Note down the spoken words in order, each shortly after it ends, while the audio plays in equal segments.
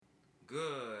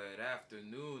Good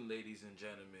afternoon, ladies and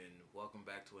gentlemen. Welcome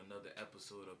back to another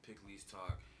episode of Pickleys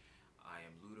Talk. I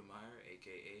am Ludemeyer,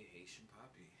 aka Haitian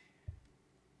Poppy.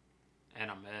 And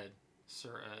I'm Ed,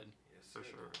 Sir Ed, Yes, for sir, the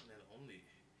sure. one and only.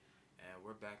 And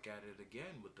we're back at it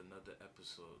again with another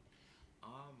episode.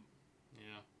 Um,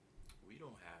 Yeah, we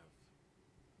don't have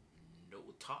no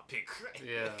topic, right?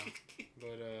 yeah,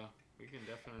 but we can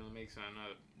definitely make something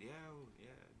up, yeah.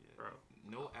 bro.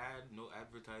 No ad, no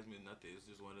advertisement, nothing. It's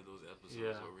just one of those episodes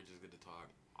Yeah. where we're just gonna talk.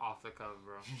 Off the cuff,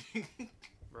 bro.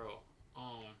 Bro,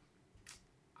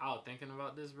 I was thinking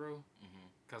about this, bro, Mhm.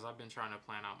 because I've been trying to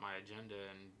plan out my agenda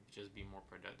and just be more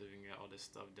productive and get all this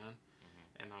stuff done.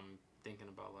 Mhm. And I'm thinking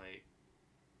about like,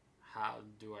 how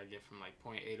do I get from like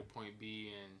point A to point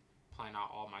B and plan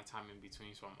out all my time in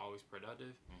between so I'm always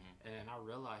productive. Mhm. And then I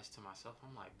realized to myself,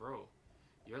 I'm like, bro,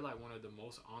 you're like one of the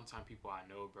most on time people I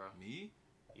know, bro. Me?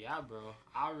 Yeah, bro.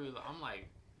 I'm like,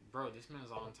 bro, this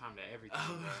man's on time to everything,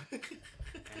 bro.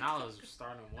 And I was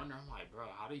starting to wonder, I'm like, bro,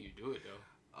 how do you do it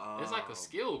though? It's like a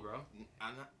skill, bro.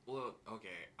 I'm not. Well,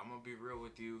 okay. I'm gonna be real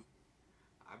with you.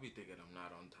 I be thinking I'm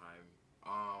not on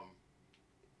time.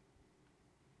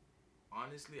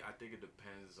 Honestly, I think it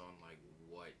depends on like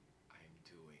what I'm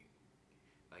doing.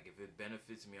 Like if it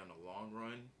benefits me on the long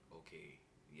run, okay,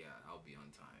 yeah, I'll be on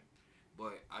time.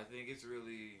 But I think it's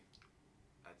really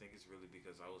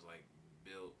because I was like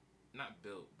built, not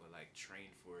built, but like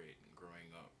trained for it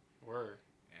growing up. Word.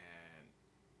 And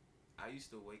I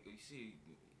used to wake. You see,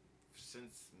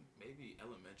 since maybe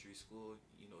elementary school,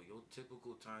 your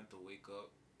typical time to wake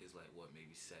up is like what,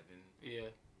 maybe 7,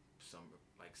 Yeah, some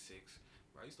like 6.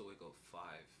 But I used to wake up 5.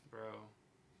 bro.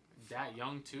 That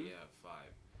young too? Yeah, 5.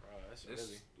 Bro, that's This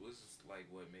really. was like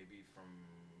what, maybe from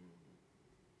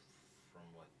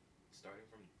what, starting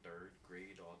from third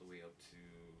grade all the way up to,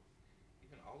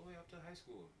 even all the way up to high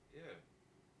school. Yeah,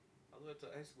 all the way up to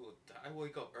high school. I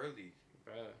wake up early.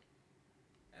 Bro.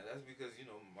 And that's because,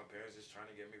 my parents just trying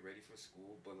to get me ready for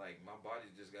school, but like my body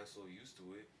just got so used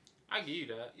to it. I give you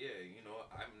that. Yeah,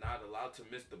 I'm not allowed to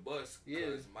miss the bus Yeah.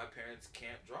 because my parents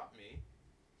can't drop me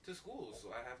to school,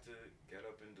 so I have to get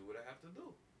up and do what I have to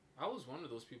do. I was one of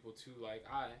those people too. Like,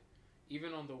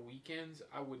 even on the weekends,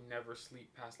 I would never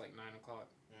sleep past like 9 o'clock.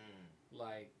 Mm.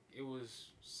 Like, it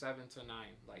was 7 to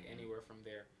 9, like Mhm. anywhere from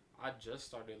there. I just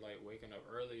started like waking up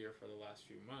earlier for the last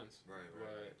few months. Right, right,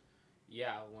 But right.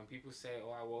 yeah, when people say,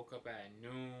 "Oh, I woke up at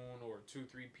noon or 2,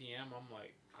 3 p.m.," I'm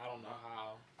like, I don't know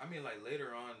how. I mean, like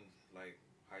later on, like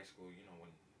high school, when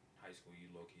high school you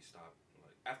low key stop.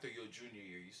 Like after your junior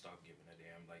year, you stop giving a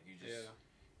damn. Like you just,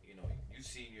 Yeah, you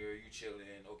senior, you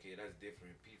chilling. Okay, that's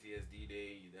different. PTSD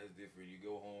day, that's different. You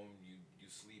go home, you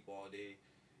sleep all day.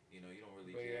 You don't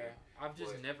really but yeah, care. I've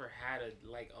just But never had a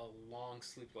long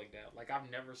sleep like that. Like I've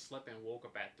never slept and woke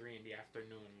up at 3 in the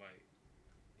afternoon. Like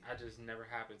I just never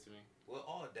happened to me. well,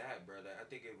 all that, brother, I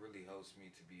think it really helps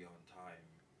me to be on time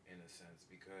in a sense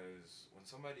because when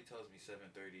somebody tells me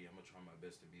 7:30, I'm gonna try my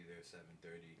best to be there at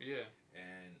 7:30, Yeah,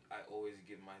 and I always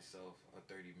give myself a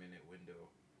 30-minute window,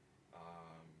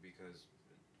 because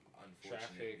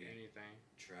traffic, unfortunately, anything,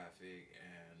 traffic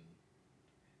and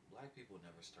black people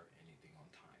never start anything on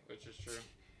time. which is true.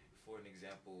 For an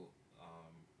example,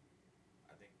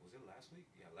 I think was it last week?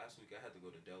 Yeah, last week I had to go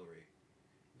to Delray.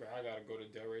 Bro, I gotta go to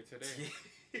Delray today.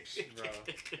 Bro,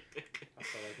 I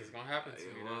feel like it's gonna happen to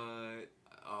me. What?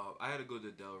 I had to go to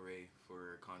Delray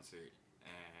for a concert,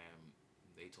 and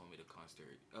they told me the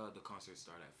concert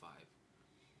start at 5.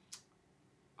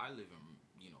 I live in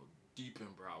deep in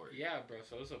Broward. Yeah, bro.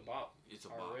 So it's about It's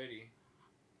about. already.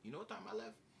 You know what time I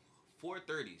left?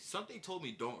 4:30. Something told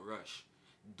me don't rush.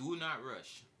 Do not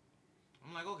rush.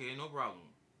 I'm like, okay, no problem.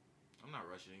 I'm not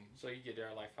rushing. So you get there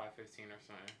at like 5:15 or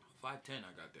something. 5:10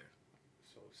 I got there.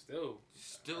 So still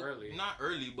early. Not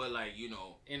early, but like In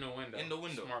the window. In the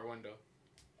window. Smart window.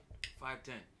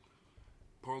 5:10.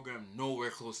 Program nowhere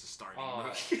close to starting. Oh,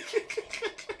 bro.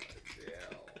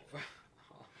 yeah.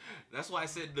 That's why I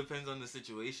said it depends on the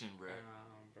situation, bro.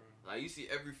 Bro. Like you see,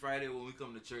 every Friday when we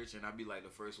come to church and I be like the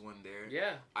first one there.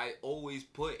 Yeah. I always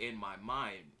put in my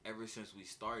mind ever since we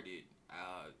started,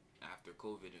 after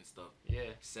COVID and stuff.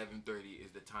 Yeah. 7:30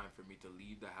 is the time for me to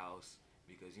leave the house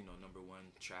because number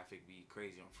one, traffic be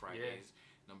crazy on Fridays.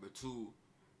 Number two,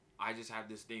 I just have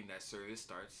this thing that service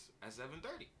starts at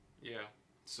 7:30. Yeah.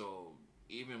 So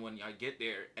even when I get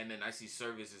there and then I see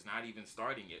service is not even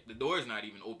starting yet, the door is not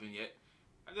even open yet,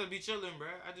 I just be chilling, bro.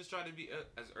 I just try to be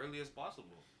as early as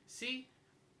possible. See,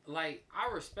 like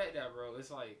I respect that, bro. It's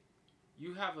like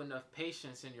you have enough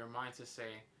patience in your mind to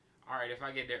say, all right, if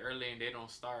I get there early and they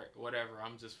don't start, whatever,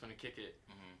 I'm just gonna kick it.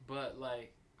 Mm-hmm. But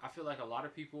like, I feel like a lot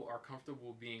of people are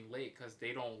comfortable being late because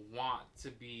they don't want to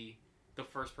be the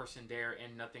first person there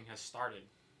and nothing has started.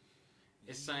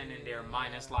 It's something in their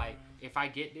mind. It's like, if I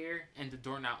get there and the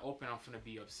door not open, I'm gonna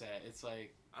be upset. It's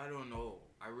like, I don't know.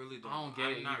 I really don't. I don't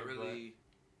get it I'm not either, really.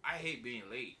 I hate being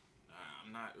late.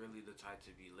 I'm not really the type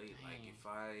to be late. Dang.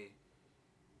 Like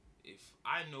if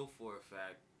I know for a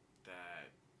fact that,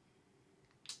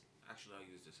 actually I'll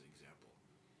use this example.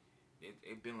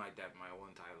 It been like that my whole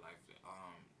entire life.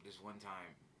 This one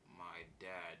time, my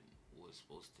dad was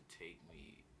supposed to take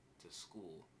me to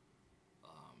school,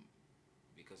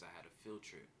 because I had a field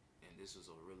trip, and this was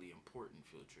a really important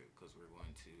field trip because we're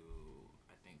going to,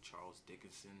 I think, Charles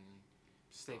Dickinson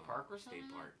State Park or something?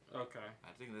 State Park. Okay.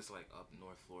 I think that's like up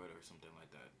North Florida or something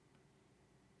like that.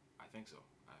 I think so.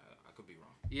 I could be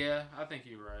wrong. Yeah, I think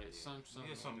you're right. Yeah.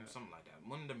 Something like that.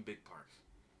 One of them big parks.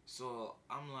 So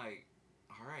I'm like,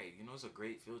 all right, it's a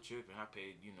great field trip, and I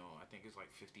paid, I think it's like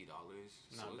 $50.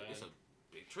 So it's a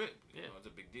big trip. It's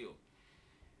a big deal.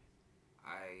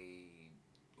 I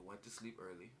went to sleep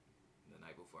early. The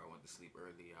night before I went to sleep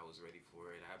early, I was ready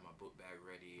for it. I had my book bag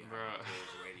ready. I had my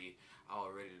clothes ready. I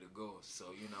was ready to go.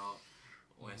 So,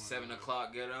 when 7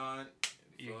 o'clock get on,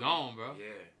 you gone, bro.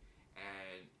 Yeah.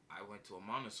 And I went to a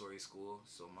Montessori school,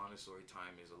 so Montessori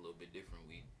time is a little bit different.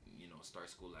 We,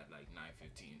 start school at like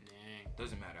 9:15.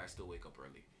 Doesn't matter. I still wake up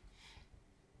early.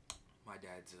 My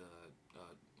dad's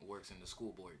works in the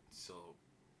school board, so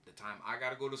the time I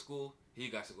gotta go to school, he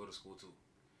got to go to school too.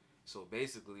 So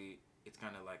basically, it's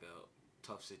kind of like a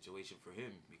tough situation for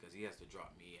him because he has to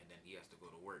drop me and then he has to go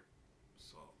to work.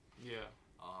 So yeah,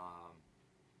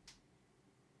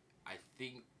 I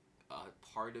think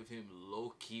part of him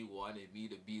low key wanted me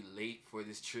to be late for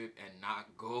this trip and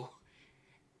not go,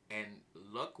 and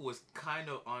luck was kind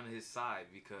of on his side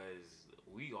because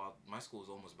my school was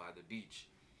almost by the beach.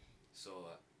 So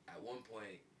at one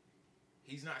point,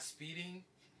 he's not speeding,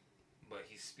 but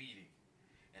he's speeding,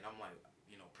 and I'm like,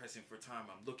 pressing for time.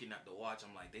 I'm looking at the watch.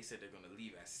 I'm like, they said they're gonna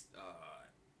leave at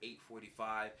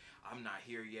 8:45. I'm not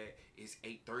here yet. It's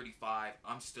 8:35.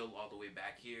 I'm still all the way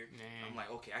back here. Man. I'm like,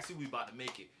 okay, I see we about to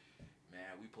make it.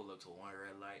 Man, we pull up to one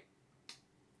red light.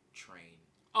 Train.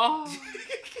 Oh.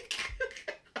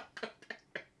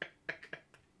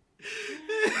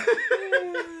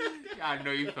 I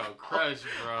know you felt crushed,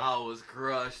 bro. I was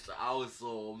crushed. I was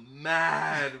so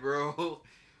mad, bro.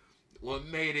 What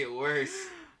made it worse?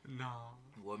 No.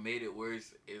 What made it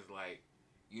worse is like,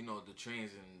 the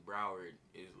trains in Broward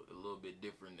is a little bit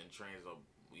different than trains up,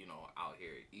 out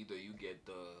here. Either you get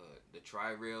the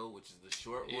Tri-Rail, which is the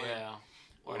short one. Yeah.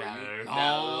 Or that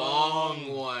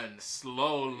long one.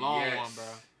 Slow, long one, bro.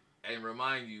 And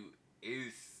remind you,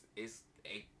 it's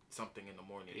 8 something in the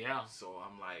morning. Yeah. So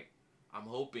I'm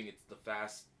hoping it's the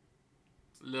fast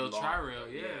little Tri-Rail,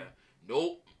 yeah.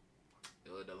 Nope.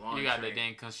 The long you got train. the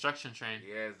dang construction train.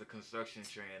 Yeah, it's the construction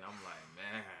train. I'm like,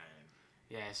 man.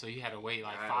 Yeah, so you had to wait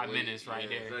like 5 minutes right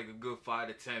there. It's like a good 5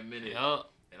 to 10 minutes.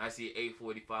 Yup. And I see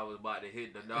 8:45 was about to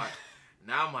hit the dot.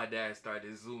 Now my dad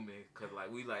started zooming because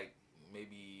we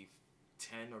maybe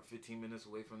 10 or 15 minutes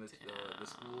away from the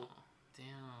school.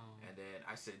 Damn. And then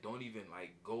I said, don't even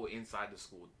go inside the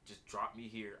school. Just drop me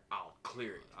here. I'll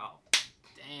clear it.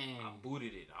 Dang. I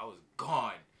booted it. I was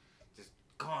gone. Just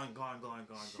gone.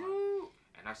 Shoot.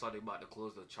 And I saw they about to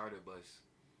close the charter bus.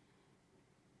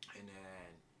 And then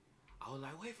I was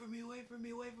like, wait for me. Wait.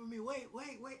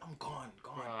 I'm gone.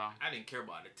 I didn't care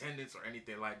about attendance or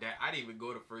anything like that. I didn't even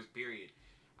go to first period.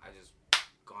 I just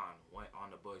went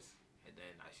on the bus. And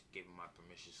then I gave him my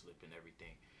permission slip and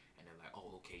everything. And they're like,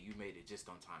 oh, okay, you made it just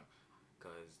on time.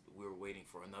 Because we were waiting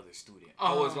for another student.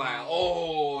 I was like,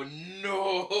 oh,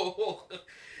 no.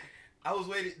 I was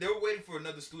waiting. They were waiting for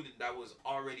another student that was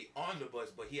already on the bus,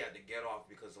 but he had to get off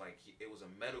because it was a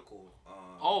medical.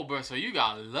 Bro, so you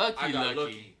got lucky. I got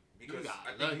lucky because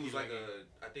I think he was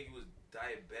I think he was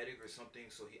diabetic or something.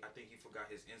 So I think he forgot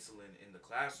his insulin in the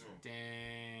classroom.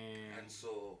 Damn. And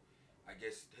so I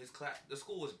guess the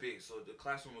school was big, so the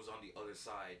classroom was on the other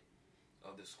side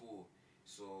of the school.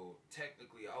 So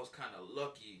technically, I was kind of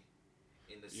lucky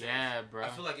in the sense. Yeah, bro. I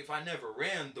feel like if I never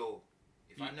ran though.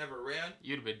 I never ran,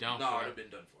 you'd have been done for. No, I'd have been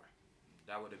done for.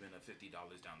 That would have been a $50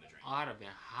 down the drain. Oh, I'd have been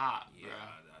hot, bro.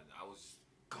 Yeah, I was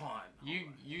gone.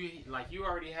 You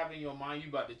already have in your mind you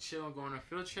about to chill and go on a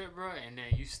field trip, bro, and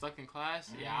then you stuck in class.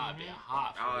 Mm-hmm. Yeah, I'd been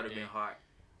hot. I would have been hot,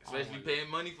 especially paying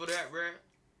money for that, bro.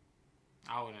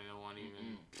 I wouldn't have won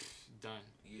even done.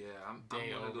 Yeah, I'm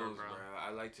one of those, bro.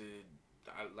 I like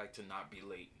to not be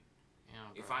late.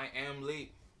 Yeah, if I am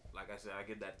late, like I said, I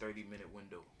get that 30-minute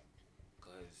window,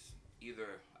 cause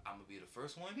either I'm gonna be the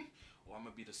first one or I'm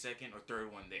gonna be the second or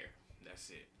third one there.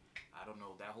 That's it. I don't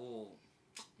know that whole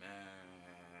man.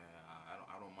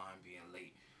 I don't mind being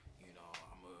late.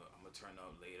 could turn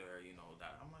up later. You know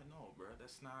that. I'm like, no, bro,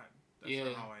 that's not Yeah.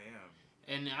 not how I am.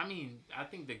 And I mean, I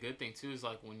think the good thing too is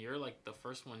like when you're like the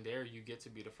first one there, you get to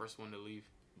be the first one to leave.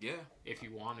 Yeah. If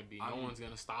you want to be, no one's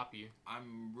gonna stop you.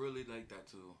 I'm really like that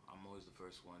too. I'm always the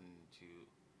first one to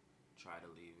try to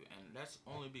leave, and that's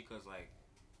only because like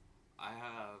I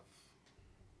have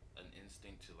an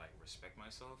instinct to like respect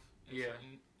myself in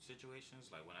certain situations.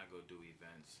 Like when I go do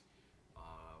events,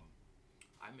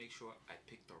 I make sure I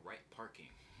pick the right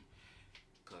parking.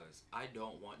 Cause I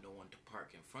don't want no one to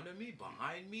park in front of me,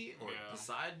 behind me, or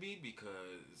beside me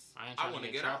because I want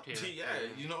to get out.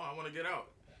 You know, I want to get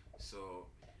out.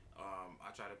 So I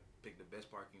try to pick the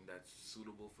best parking that's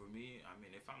suitable for me. I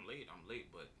mean, if I'm late, I'm late,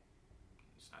 but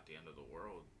it's not the end of the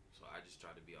world. So I just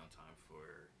try to be on time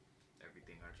for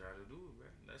everything I try to do,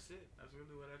 man. That's it. That's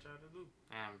really what I try to do.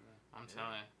 Damn, bro. I'm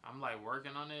telling you, I'm like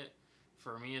working on it.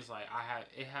 For me, it's like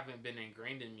it haven't been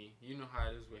ingrained in me. You know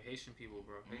how it is with Haitian people,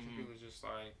 bro. Haitian people is just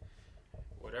like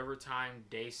whatever time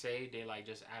they say, they like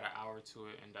just add an hour to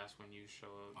it, and that's when you show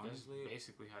up. Honestly, that's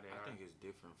basically how they are. I think it's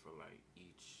different for like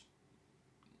each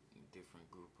different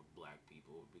group of black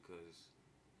people because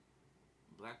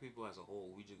black people as a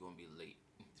whole, we just gonna be late.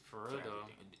 For real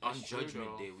though. On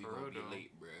Judgment Day, we gonna be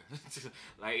late, bro.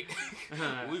 Like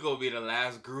we gonna be the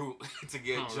last group to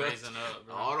get judged. Up,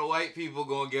 bro. All the white people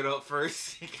gonna get up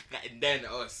first, and then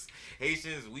us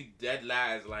Haitians, we dead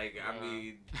last. Like I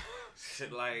mean,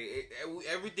 like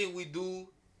everything we do,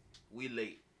 we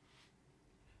late.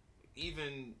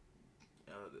 Even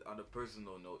on a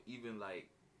personal note, even like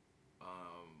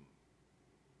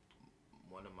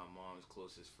one of my mom's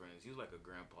closest friends, he was like a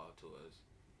grandpa to us.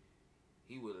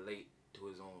 He was late to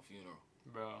his own funeral.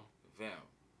 Bro. Fam.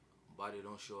 Body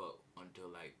don't show up until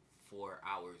like 4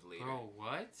 hours later. Bro,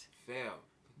 what? Fam.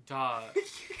 Dog.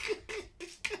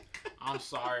 I'm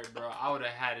sorry, bro. I would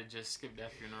have had to just skip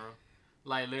that funeral.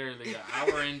 Like, literally, an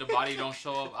hour in, the body don't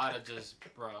show up, I'd have just,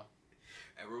 bro.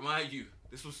 And remind you,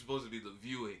 this was supposed to be the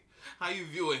viewing. How you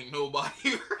viewing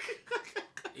nobody?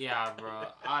 Yeah, bro.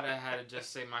 I'd have had to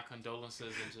just say my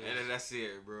condolences and just... And then that's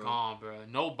it, bro. Gone, bro.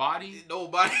 Nobody?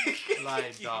 Nobody.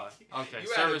 Like, dog. Okay,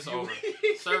 service over.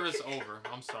 Service over.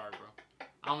 I'm sorry, bro.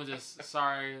 I'm just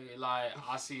sorry. Like,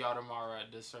 I'll see y'all tomorrow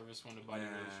at the service when the body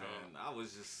really show up. I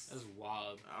was just... That's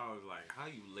wild. I was like, how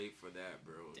you late for that,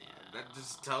 bro? Damn. That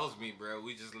just tells me, bro,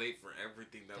 we just late for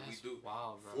everything that we do.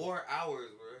 Wild, bro. 4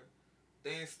 hours, bro.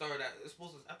 They didn't start at... It's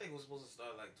supposed to... I think it was supposed to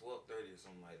start like 12:30 or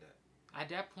something like that. At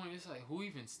that point, it's like, who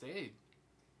even stayed?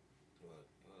 Well,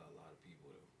 it was a lot of people,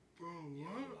 though. Bro,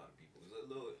 yeah, a lot of people. It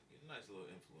was a nice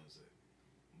little influencer.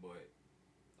 But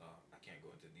I can't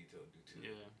go into detail due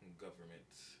to government.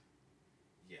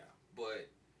 Yeah. But,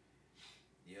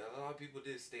 yeah, a lot of people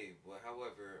did stay. But,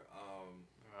 however...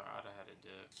 I'd have had a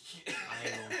dip. I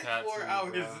ain't gonna cap 4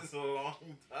 hours is a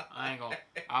long time. I ain't gonna...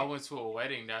 I went to a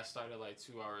wedding that started like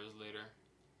 2 hours later.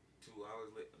 2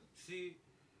 hours later? See...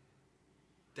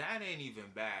 That ain't even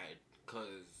bad,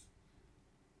 cause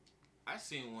I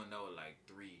seen one that was like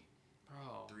 3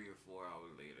 or 4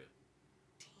 hours later.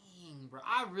 Dang, bro,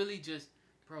 I really just,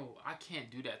 bro, I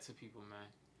can't do that to people, man.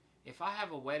 If I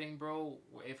have a wedding, bro,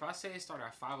 if I say it start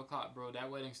at 5 o'clock, bro, that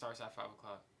wedding starts at 5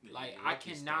 o'clock. Yeah, like I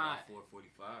cannot,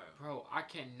 4:45. bro, I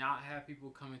cannot have people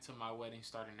coming to my wedding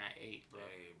starting at 8, bro.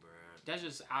 Hey, bro, that's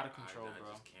just out of control, bro.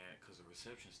 I just can't, cause the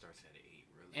reception starts at 8,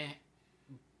 really. And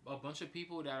a bunch of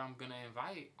people that I'm gonna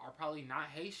invite are probably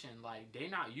not Haitian. Like, they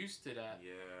not used to that.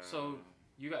 Yeah. So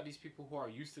you got these people who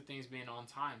are used to things being on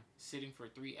time, sitting for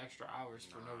 3 extra hours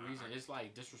for no reason. It's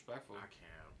like disrespectful. I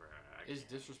can't, bro. It's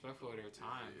disrespectful of their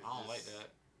time. I don't like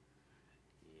that.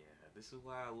 Yeah, this is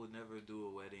why I would never do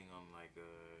a wedding on like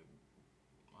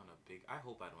a big. I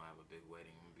hope I don't have a big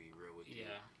wedding. I'm gonna be real with you.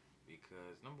 Yeah.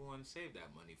 Because number one, save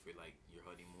that money for like your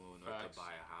honeymoon or to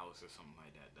buy a house or something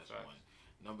like that. That's one.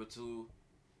 Number two.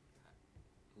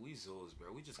 We Zoes,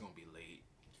 bro. We just gonna be late.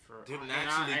 They're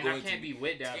naturally going I can't be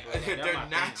with that, bro. Like, they're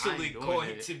naturally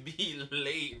going to be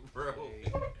late, bro.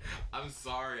 I'm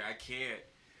sorry, I can't.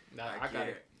 Nah,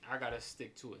 I gotta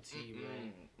stick to a T,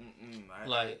 bro.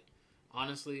 Like,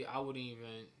 honestly, I would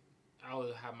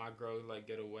have my girl like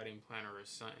get a wedding planner or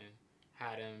something.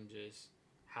 Had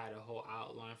a whole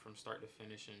outline from start to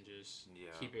finish and just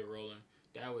keep it rolling.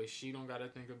 That way, she don't gotta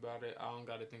think about it. I don't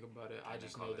gotta think about it. I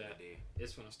just know that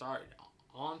it's gonna start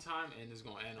on time and it's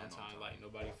gonna end on time. Like,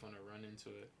 nobody finna run into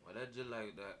it. Well, that's just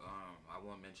like that. I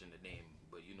won't mention the name,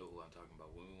 but you know who I'm talking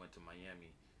about. When we went to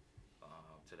Miami,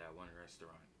 to that one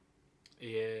restaurant.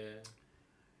 Yeah.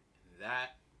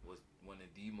 That was one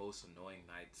of the most annoying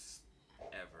nights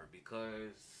ever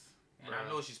because, and I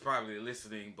know she's probably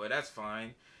listening, but that's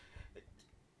fine.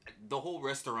 The whole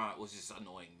restaurant was just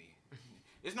annoying me.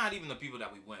 it's not even the people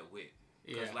that we went with.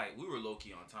 Because, Yeah. like, we were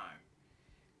low-key on time.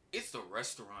 It's the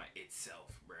restaurant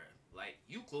itself, bruh. Like,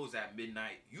 you close at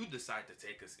midnight. You decide to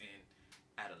take us in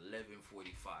at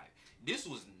 11:45. This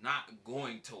was not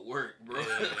going to work, bro.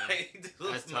 Yeah. Like, this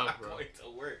was That's not tough, bro. going to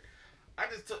work. I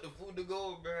just took the food to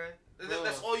go, bruh.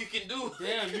 That's all you can do.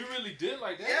 Damn, you really did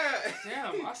like that?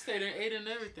 Yeah. Damn, I stayed and ate and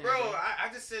everything. Bro, I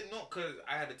just said no because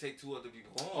I had to take 2 other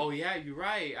people home. Oh, yeah, you're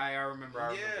right. I remember.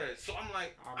 Yeah, so I'm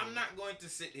like, I'm not going to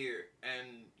sit here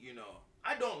and, you know,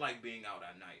 I don't like being out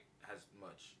at night as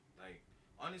much. Like,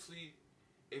 honestly,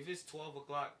 if it's 12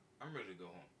 o'clock, I'm ready to go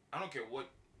home. I don't care what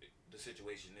the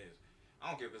situation is. I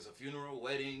don't care if it's a funeral,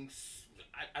 weddings.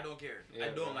 I don't care. Yeah, I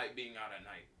don't bro. like being out at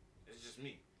night. It's just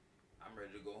me. I'm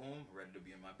ready to go home, ready to be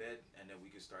in my bed, and then we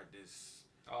can start this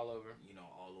all over. You know,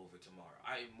 all over tomorrow.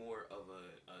 I'm more of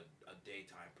a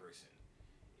daytime person.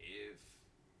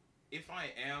 If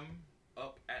I am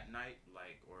up at night,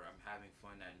 like, or I'm having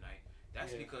fun at night,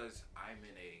 that's because I'm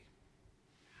in a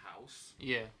house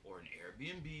or an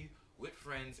Airbnb with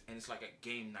friends, and it's like a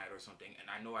game night or something, and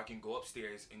I know I can go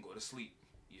upstairs and go to sleep.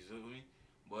 You see me?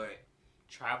 But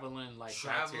traveling, going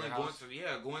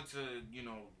to you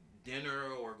know,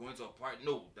 dinner or going to a party.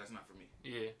 No, that's not for me.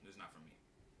 Yeah, it's not for me.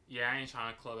 Yeah, I ain't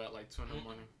trying to club at like 2 in the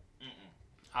morning.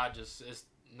 It's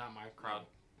not my crowd.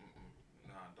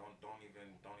 Nah, don't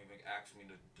even ask me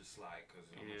to slide because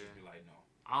I'm gonna just be like, no.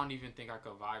 I don't even think I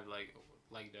could vibe like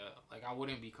that. Like, I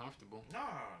wouldn't be comfortable.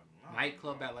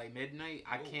 Nightclub at like midnight,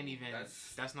 I can't even.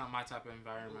 That's not my type of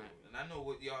environment. And I know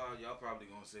what y'all probably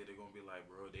gonna say. They're gonna be like,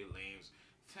 bro, they lames.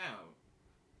 Fam,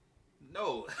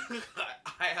 no,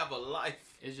 I have a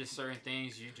life. It's just certain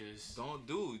things you just don't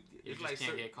do. You just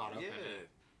can't get caught up in it.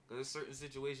 Because there's certain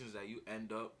situations that you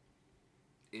end up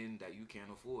in that you can't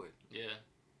afford. Yeah.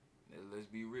 Let's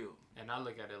be real. And I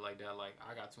look at it like that. Like,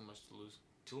 I got too much to lose.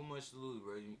 Too much to lose,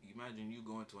 bro. You imagine you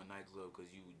going to a nightclub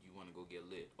because you want to go get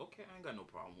lit. Okay, I ain't got no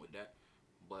problem with that.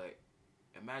 But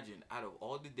imagine out of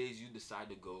all the days you decide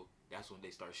to go, that's when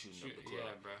they start shooting up the club.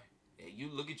 Yeah, bro. And you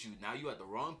look at you now. You at the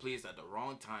wrong place at the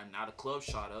wrong time. Now the club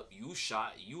shot up. You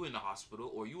shot. You in the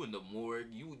hospital or you in the morgue.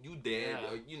 You dead. Yeah.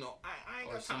 Or, you know, I ain't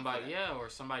or got somebody. time for that. Or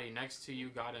somebody next to you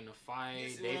got in a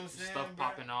fight. Stuff bro?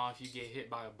 popping off. You get hit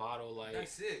by a bottle. Like,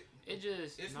 that's it.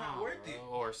 It's not worth it.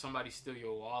 Or somebody steal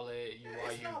your wallet.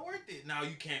 It's not worth it. Now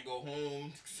you can't go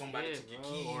home. Somebody took your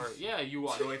keys. Or you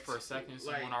walked away for a second.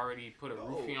 Someone already put a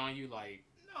roofie on you. Like,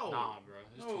 nah, bro.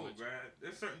 It's too much. Bro.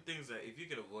 There's certain things that if you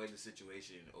can avoid the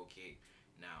situation, okay.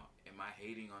 Now, am I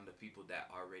hating on the people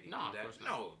that already do that?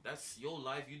 No, that's your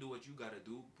life. You do what you gotta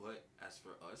do. But as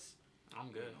for us, I'm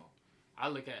good. You know,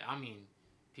 I mean,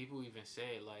 people even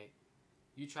say like,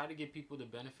 you try to give people the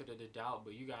benefit of the doubt,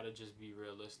 but you gotta just be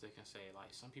realistic and say like,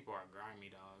 some people are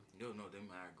grimy, dog. No, they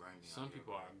mad grimy. Some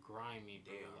people are grimy,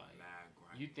 bro. They are like, mad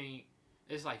grimy. You think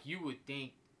it's like you would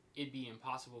think it'd be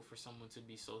impossible for someone to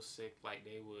be so sick, like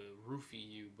they would roofie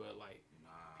you, but like,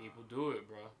 people do it,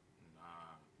 bro.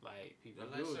 Like, people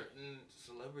do it. Like certain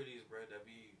celebrities, bro, that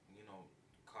be, you know,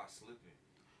 caught slipping.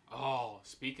 Oh,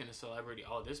 speaking of celebrity,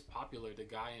 this popular, the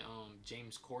guy,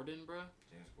 James Corden, bro.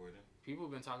 James Corden. People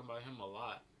have been talking about him a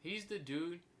lot. He's the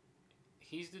dude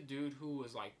who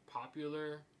was, like,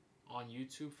 popular on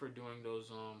YouTube for doing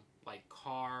those, like,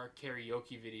 car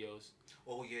karaoke videos.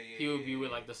 Oh, yeah. He would be with,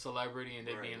 like, the celebrity and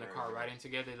they'd be in the car riding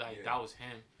together. Like, that was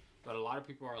him. But a lot of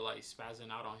people are, like,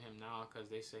 spazzing out on him now because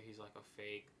they say he's, like, a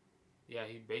fake. Yeah,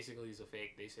 he basically is a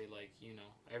fake. They say, like, you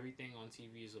know, everything on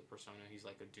TV is a persona. He's,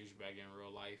 like, a douchebag in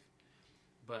real life.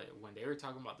 But when they were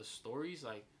talking about the stories,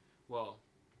 like, well,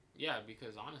 yeah,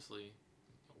 because honestly,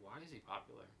 why is he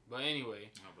popular? But anyway.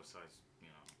 Besides, you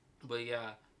know. But yeah,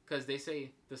 because they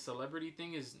say the celebrity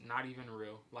thing is not even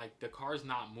real. Like, the car's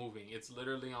not moving. It's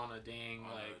literally on a dang,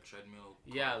 on like... a treadmill.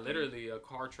 Yeah, literally a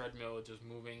car treadmill just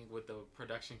moving with the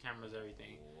production cameras,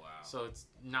 everything. Wow. So it's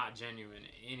not genuine.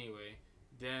 Anyway.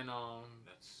 Then,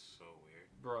 that's so weird.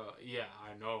 Bro, yeah,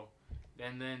 I know.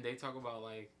 And then they talk about,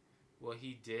 like, what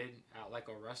he did at, like,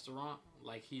 a restaurant.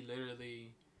 Like, he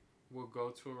literally would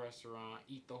go to a restaurant,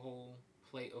 eat the whole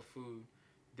plate of food,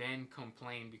 then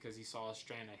complain because he saw a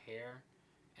strand of hair,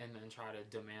 and then try to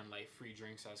demand, like, free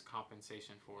drinks as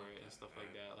compensation for it and stuff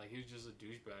like that. Like, he was just a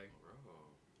douchebag. Bro.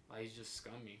 Like, he's just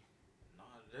scummy.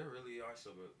 Nah, there really are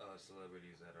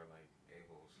celebrities that are, like,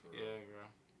 a-holes for real. Yeah, bro.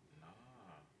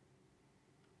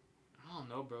 I don't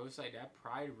know, bro. It's like that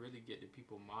pride really get to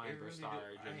people's mind, bro.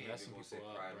 Start just messing people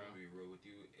up, pride, bro. To be real with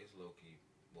you, it's low key.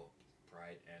 Well,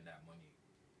 pride and that money.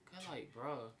 Cause like,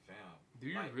 bro, fam, do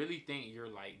you really think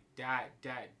you're like that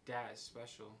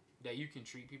special that you can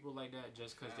treat people like that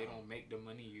just because they don't make the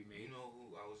money you make? You know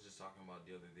who I was just talking about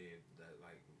the other day that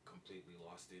like completely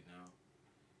lost it now?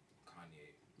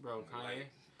 Kanye. Bro, Kanye.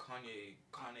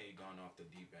 Kanye gone off the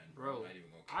deep end, bro. I'm not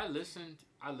even gonna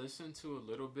I listened to a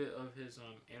little bit of his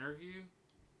interview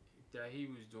that he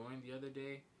was doing the other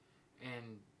day,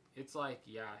 and it's like,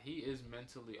 yeah, he is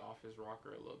mentally off his rocker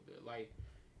a little bit. Like,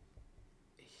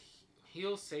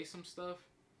 he'll say some stuff,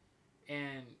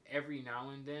 and every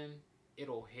now and then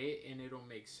it'll hit and it'll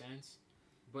make sense,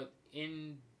 but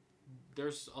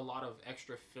there's a lot of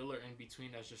extra filler in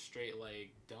between that's just straight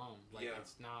like dumb. Like,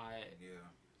 it's not. Yeah.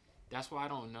 That's why I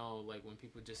don't know. Like, when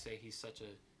people just say he's such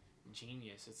a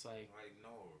genius, it's like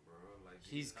no, bro. Like,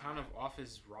 he's kind of off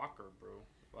his rocker, bro.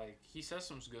 Like, he says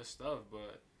some good stuff,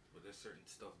 but there's certain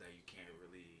stuff that you can't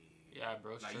really. Yeah,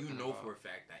 bro. Like, you know for a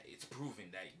fact that it's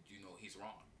proven that he's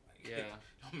wrong. Like, yeah.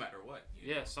 No matter what.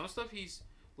 Yeah, some stuff he's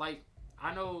like.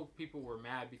 I know people were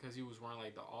mad because he was wearing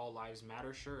like the All Lives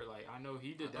Matter shirt. Like, I know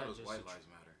he did that. It was White Lives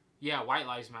Matter. Yeah, White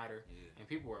Lives Matter. Yeah. And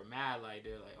people were mad, like,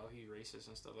 they're like, oh, he's racist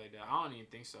and stuff like that. I don't even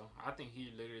think so. I think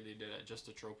he literally did that just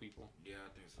to troll people. Yeah, I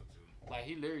think so too. Like,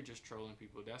 he literally just trolling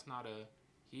people. That's not I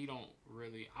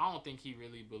don't think he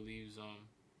really believes,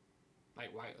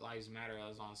 like, White Lives Matter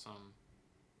as on some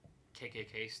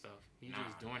KKK stuff. He's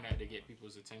just doing that to get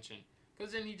people's attention.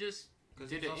 Because then he just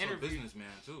did an interview. He's a businessman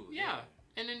too. Yeah.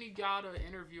 And then he got an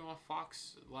interview on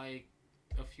Fox, like,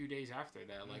 a few days after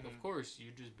that. Like, of course,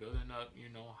 you're just building up,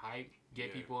 hype,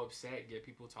 get people upset, get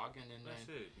people talking, and that's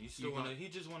then it. He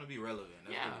just want to be relevant.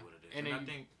 That's really what it is. And I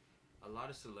think a lot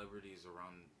of celebrities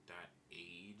around that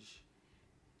age,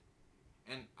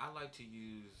 and I like to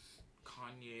use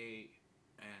Kanye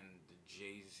and the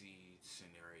Jay-Z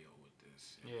scenario with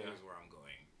this. And here's where I'm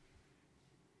going.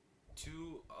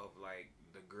 Two of, like,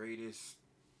 the greatest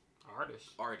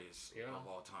artists of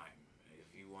all time.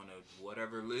 If you want to,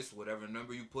 whatever list, whatever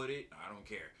number you put it, I don't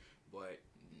care. But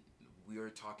we are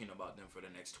talking about them for the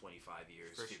next 25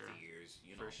 years, for 50 sure. years,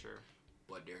 For sure.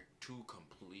 But they're two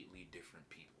completely different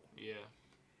people. Yeah.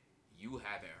 You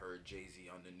haven't heard Jay-Z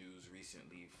on the news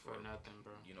recently for nothing,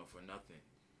 bro. For nothing.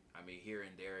 I mean, here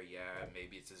and there,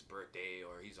 maybe it's his birthday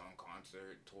or he's on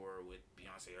concert tour with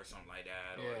Beyonce or something like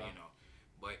that, or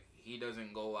but he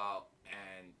doesn't go out,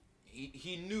 and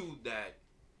he knew that.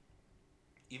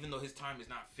 Even though his time is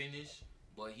not finished,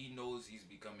 but he knows he's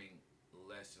becoming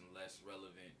less and less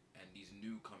relevant, and these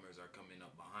newcomers are coming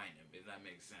up behind him. If that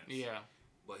makes sense. Yeah.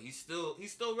 But he's still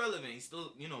relevant. He's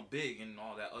still big and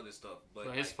all that other stuff.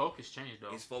 But his focus changed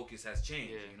though. His focus has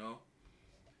changed.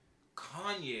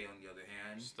 Kanye, on the other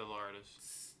hand, still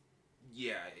artist.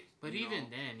 Yeah. But even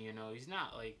then, he's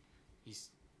not like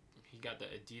he got the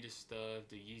Adidas stuff,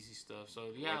 the Yeezy stuff.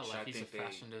 So he's a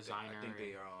fashion designer. I think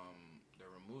they're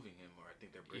removing him, or I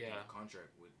think they're breaking a contract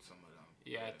with some of them.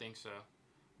 Yeah, I think so.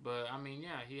 But I mean,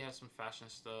 he has some fashion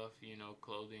stuff,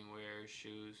 clothing, wear,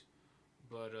 shoes.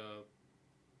 But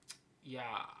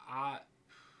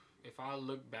if I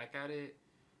look back at it,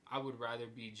 I would rather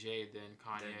be Jay than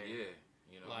Kanye.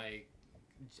 Like,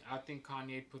 I think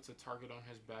Kanye puts a target on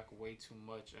his back way too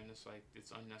much, and it's like, it's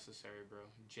unnecessary, bro.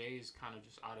 Jay is kind of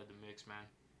just out of the mix, man.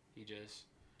 He just,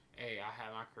 hey, I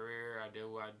had my career, I did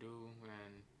what I do,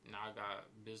 and now I got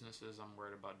businesses. I'm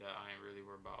worried about that. I ain't really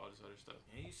worried about all this other stuff.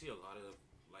 And you see a lot of,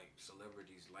 like,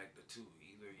 celebrities like the two.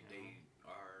 Either they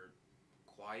are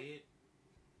quiet,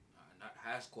 not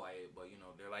as quiet, but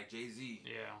they're like Jay-Z.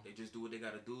 Yeah. They just do what they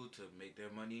gotta do to make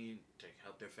their money, to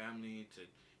help their family, to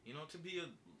to be a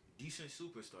decent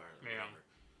superstar. Or whatever.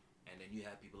 And then you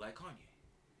have people like Kanye.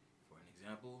 For an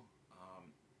example,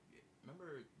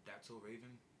 remember That's So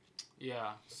Raven?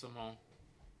 Yeah, Simone.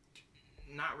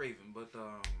 Not Raven, but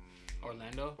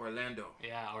Orlando.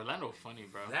 Yeah, Orlando funny,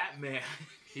 bro. That man.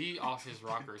 He off his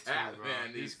rocker too, bro.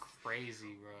 He's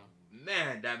crazy, bro.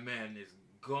 Man, that man is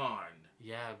gone.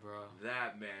 Yeah, bro.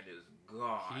 That man is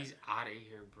gone. He's out of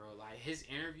here, bro. Like, his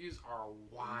interviews are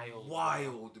wild.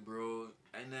 Wild, bro.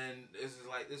 And then this is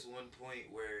like this one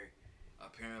point where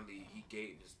apparently he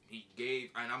gave,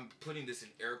 and I'm putting this in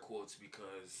air quotes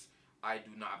because I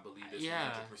do not believe this 100%,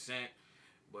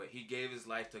 but he gave his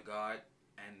life to God,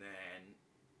 and then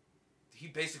he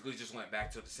basically just went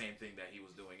back to the same thing that he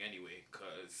was doing anyway,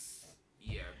 because,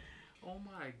 Oh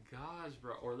my gosh,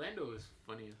 bro. Orlando is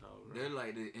funny as hell, bro. They're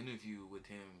like the interview with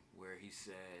him where he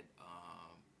said,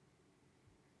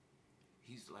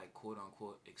 he's like, quote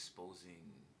unquote,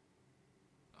 exposing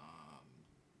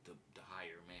the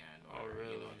higher man, or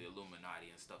the Illuminati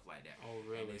and stuff like that. Oh,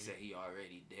 really? And they say he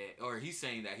already dead, or he's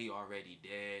saying that he already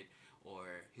dead,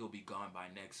 or he'll be gone by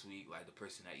next week. Like, the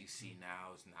person that you see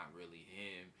now is not really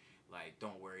him. Like,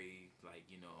 don't worry. Like,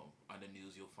 on the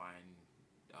news you'll find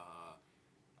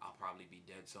I'll probably be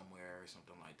dead somewhere or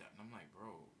something like that. And I'm like,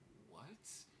 bro, what?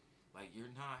 Like,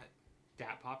 you're not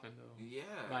that popping though. Yeah.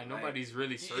 Like nobody's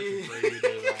really searching for you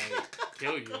to like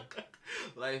kill you.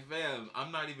 Like, fam,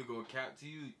 I'm not even gonna cap to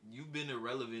you. You've been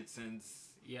irrelevant since.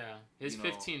 Yeah, his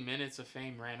 15 minutes of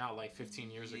fame ran out like 15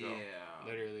 years ago. Yeah,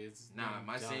 literally, it's am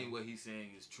I saying what he's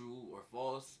saying is true or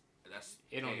false?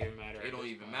 It don't even matter. It don't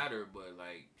even matter, but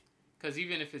like, because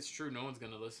even if it's true, no one's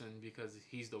gonna listen because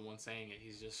he's the one saying it.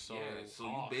 He's just so so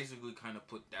off. You basically kind of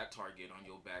put that target on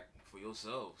your back for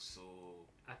yourself. So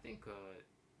I think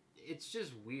it's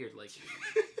just weird. Like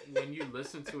when you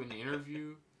listen to an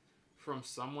interview from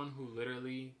someone who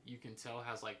literally you can tell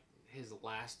has like his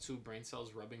last 2 brain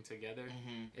cells rubbing together,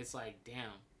 it's like,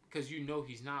 damn, because you know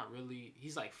he's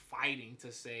like fighting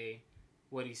to say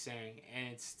what he's saying,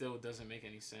 and it still doesn't make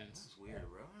any sense. That's weird,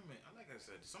 bro. I mean, like I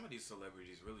said, some of these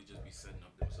celebrities really just be setting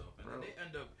up themselves, and then they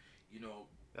end up,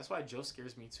 That's why Joe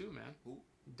scares me too, man. Who?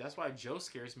 That's why Joe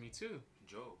scares me too.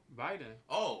 Joe Biden.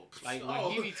 Oh, like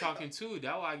when he be talking too,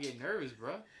 that's why I get nervous,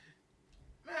 bro.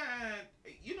 Man,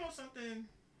 you know something?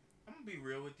 I'm gonna be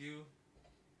real with you.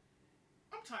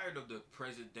 I'm tired of the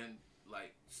president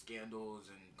scandals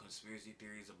and conspiracy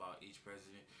theories about each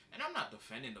president. And I'm not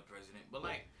defending the president, but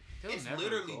it's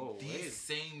literally the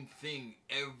same thing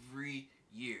every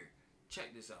year.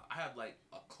 Check this out. I have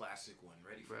a classic one.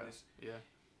 Ready for this? Yeah.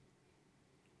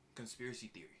 Conspiracy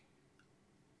theory.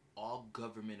 All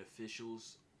government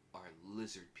officials are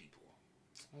lizard people.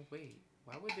 Oh wait,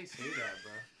 why would they say that,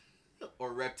 bro?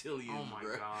 Or reptilians, oh my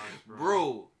god,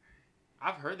 bro.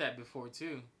 I've heard that before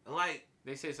too.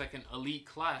 They say it's like an elite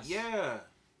class. Yeah.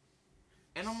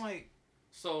 And I'm like,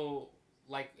 so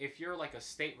if you're like a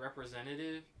state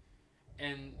representative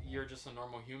and you're just a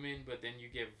normal human, but then you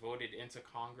get voted into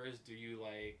Congress, do you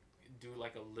do a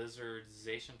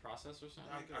lizardization process or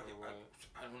something?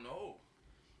 I don't know.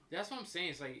 That's what I'm saying.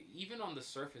 It's even on the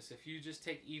surface, if you just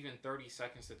take even 30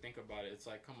 seconds to think about it, it's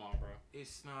come on, bro.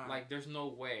 It's not. There's no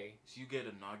way. So you get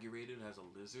inaugurated as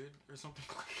a lizard or something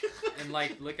And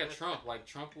look at Trump.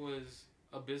 Trump was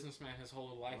a businessman his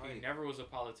whole life. Right. He never was a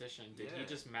politician. Did he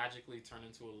just magically turn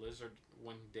into a lizard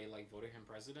when they voted him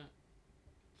president?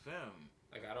 Fam.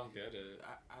 I don't get it.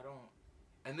 I don't.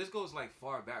 And this goes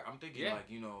far back. I'm thinking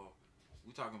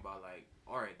we talking about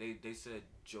alright, they said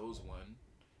Joe's one.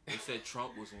 They said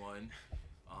Trump was one.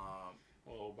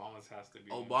 Well, Obama's has to be.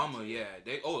 Obama, yeah.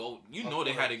 They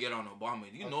they had to get on Obama.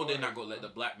 They're not gonna let the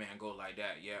black man go like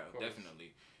that. Yeah,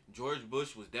 definitely. George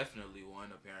Bush was definitely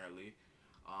one, apparently.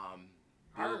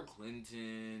 Bill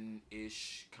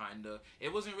Clinton-ish, kinda.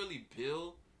 It wasn't really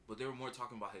Bill, but they were more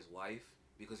talking about his wife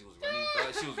because he was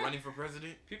running. She was running for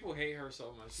president. People hate her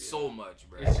so much. Yeah. So much,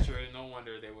 bro. It's true. No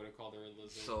wonder they would have called her a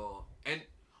lizard. So, and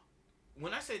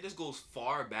when I say this goes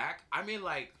far back, I mean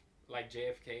like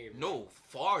JFK. Bro. No,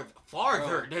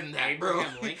 farther than that,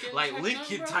 Abraham bro. Lincoln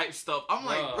Lincoln type stuff. I'm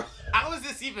bro, how is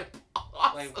this even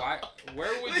possible? Why?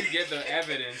 Where would you get the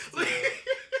evidence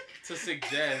to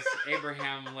suggest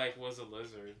Abraham was a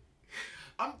lizard?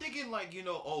 I'm thinking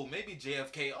maybe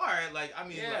JFK. All right,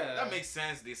 that makes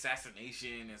sense. The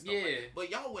assassination and stuff. Yeah.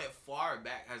 But y'all went far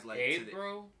back as Abe, to the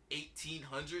bro?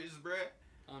 1800s, bro.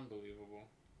 Unbelievable.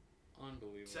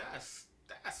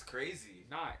 That's crazy.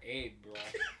 Not Abe, bro.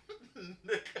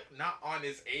 Not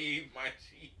honest Abe, my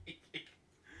G.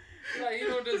 You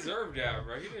don't deserve that,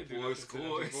 bro. He didn't do that.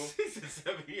 School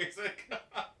 7 years ago.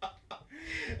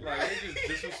 They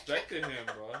just disrespected him,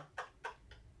 bro.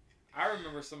 I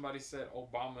remember somebody said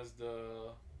Obama's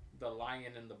the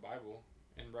lion in the Bible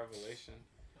in Revelation.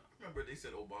 I remember they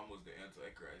said Obama was the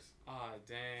Antichrist. Ah,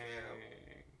 dang.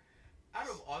 Yeah. Out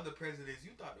of all the presidents,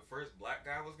 you thought the first black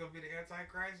guy was gonna be the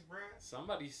Antichrist, bruh?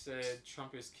 Somebody said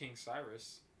Trump is King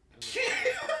Cyrus.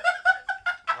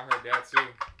 I heard that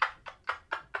too.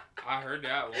 I heard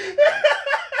that one.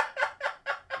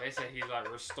 They said he's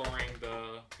restoring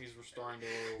the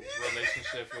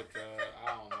relationship with the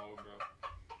I don't know, bro.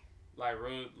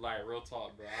 Real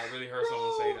talk, bro. I really heard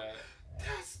someone say that.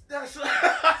 That's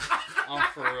I'm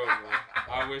for real, bro.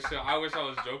 I wish I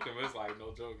was joking, but it's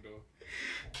no joke though.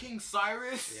 King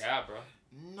Cyrus? Yeah, bro.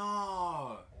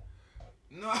 No.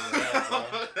 Yeah,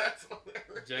 bro. That's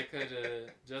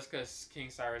hilarious. Just because King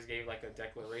Cyrus gave a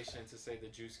declaration to say the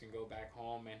Jews can go back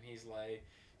home, and he's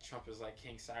Trump is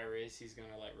King Cyrus. He's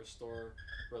gonna restore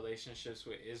relationships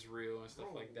with Israel and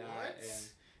stuff like that. What?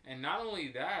 And not only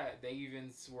that, they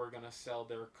even were gonna sell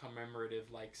their commemorative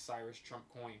Cyrus Trump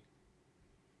coin.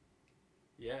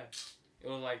 Yeah. It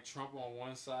was Trump on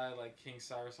one side, King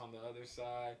Cyrus on the other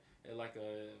side, and a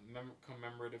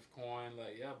commemorative coin.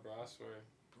 Yeah, bro, I swear.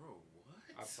 Bro, what?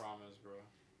 I promise, bro.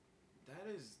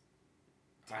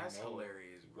 That's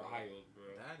hilarious, bro. Wild, bro.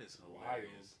 That is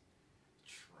hilarious.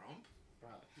 Trump?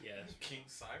 Bro, yes. King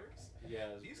Cyrus?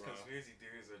 Yes, These bro. conspiracy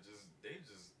theories are they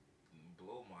just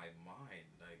blow my mind.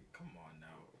 Like, come on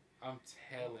now. I'm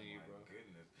telling you, bro. Oh my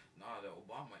goodness. Nah, the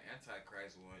Obama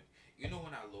Antichrist one. You know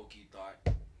when I low-key thought,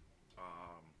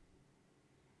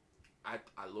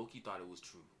 I low-key thought it was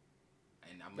true.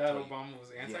 And I'm that Obama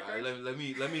was Antichrist?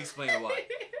 Yeah, let me explain why.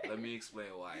 Let me explain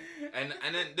why. And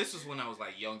then this was when I was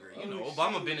like younger. You know,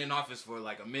 Obama been in office for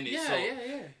like a minute. Yeah, so,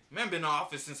 yeah. Man been in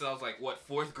office since I was like what,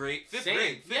 fifth grade. Fifth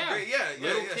grade. Yeah,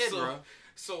 little kid, so, bro.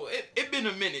 So it been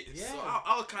a minute. Yeah. So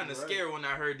I was kind of scared when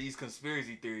I heard these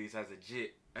conspiracy theories as a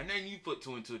jit. And then you put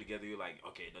two and two together, you're like,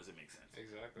 okay, it doesn't make sense.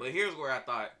 Exactly. But here's where I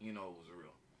thought, it was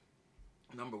real.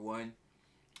 Number one,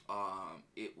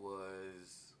 it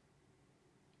was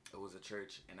a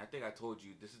church, and I think I told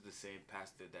you this is the same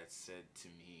pastor that said to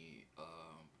me,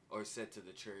 or said to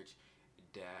the church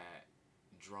that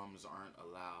drums aren't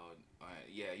allowed.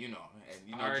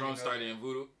 And drums started in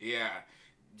voodoo. Yeah,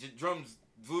 drums,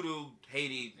 voodoo,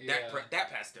 Haiti. That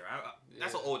pastor.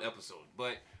 That's an old episode,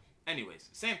 but anyways,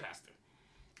 same pastor.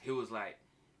 He was like,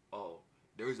 "Oh,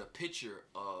 there's a picture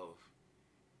of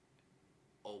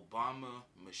Obama,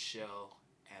 Michelle,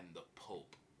 and the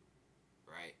Pope,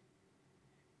 right?"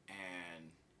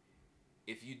 And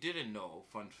if you didn't know,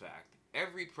 fun fact,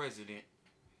 every president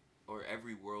or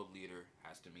every world leader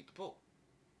has to meet the Pope.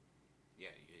 Yeah,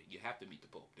 you have to meet the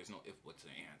Pope. There's no if, buts,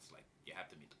 and ands. Like, you have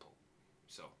to meet the Pope.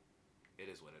 So, it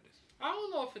is what it is. I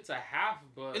don't know if it's a half,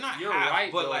 but you're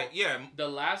right. But though. The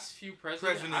last few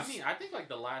presidents, I think like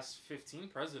the last 15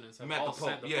 presidents have all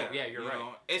sent the Pope. Yeah, you're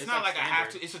right. It's not like I have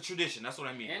to. It's a tradition. That's what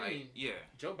I mean. And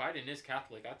Joe Biden is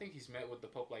Catholic. I think he's met with the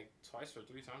Pope like twice or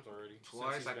three times already.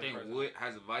 Twice. I think Wood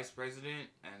has a vice president,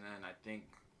 and then I think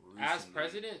recently, as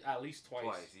president at least twice.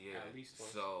 At least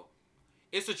twice. So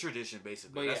it's a tradition,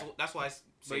 basically. But that's why I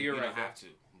say you don't have to.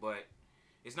 But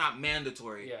it's not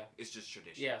mandatory. Yeah. It's just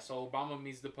tradition. Yeah, so Obama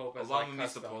meets the Pope as Obama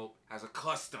meets the Pope as a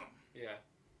custom. Yeah.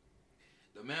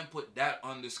 The man put that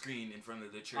on the screen in front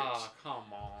of the church. Oh,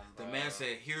 come on, bro. The man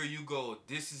said, "Here you go.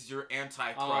 This is your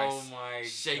Antichrist." Oh, my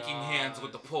shaking God. hands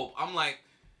with the Pope. I'm like,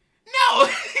 no!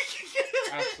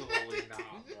 Absolutely not,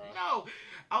 bro. No.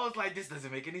 I was like, this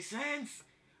doesn't make any sense.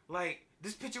 Like,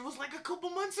 this picture was like a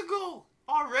couple months ago.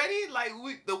 Already? Like,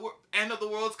 the end of the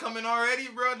world's coming already,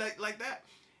 bro? Like that?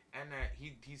 And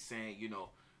he's saying,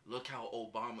 look how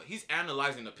Obama... He's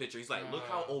analyzing the picture. He's like, look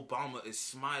how Obama is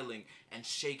smiling and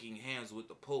shaking hands with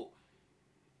the Pope,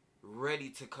 ready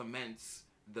to commence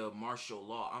the martial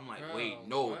law. I'm like, wait,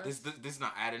 no, what? this is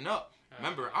not adding up.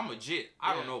 Remember, I'm a jit.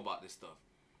 I don't know about this stuff.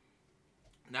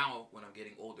 Now, when I'm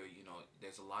getting older,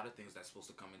 there's a lot of things that's supposed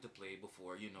to come into play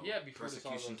before, before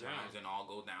persecution times and all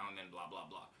go down and blah, blah,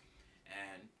 blah.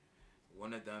 And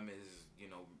one of them is,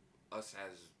 us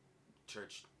as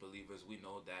church believers, we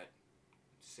know that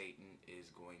Satan is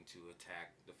going to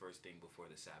attack the first thing before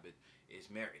the Sabbath is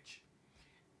marriage.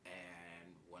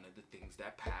 And one of the things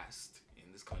that passed in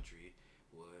this country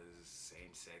was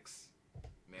same-sex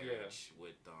marriage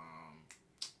with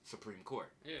Supreme Court.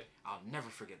 Yeah. I'll never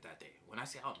forget that day. When I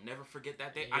say I'll never forget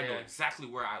that day, I know exactly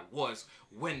where I was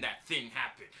when that thing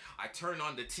happened. I turned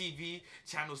on the TV,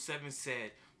 Channel 7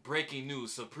 said, breaking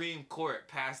news, Supreme Court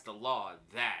passed a law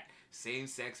that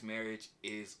same-sex marriage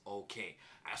is okay.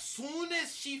 As soon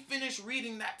as she finished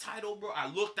reading that title, bro, I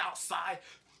looked outside,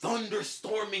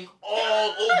 thunderstorming all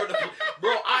over the place.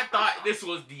 Bro, I thought this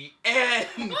was the end.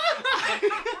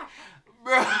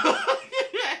 Bro,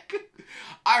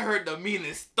 I heard the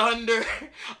meanest thunder.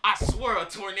 I swear a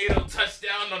tornado touched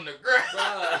down on the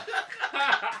ground.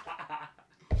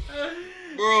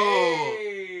 Bro.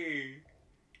 Hey.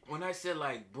 When I said,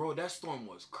 bro, that storm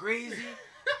was crazy.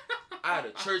 I had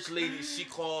a church lady, she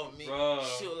called me. Bro.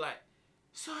 She was like,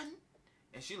 son.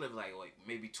 And she lived like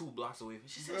maybe 2 blocks away from me.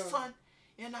 She said, son,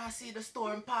 I see the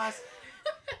storm pass.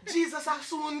 Jesus, I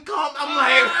soon come. I'm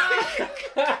like,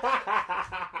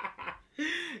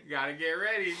 gotta get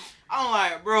ready. I'm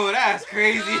like, bro, that's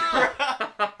crazy, bro.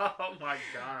 Oh my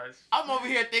gosh. I'm over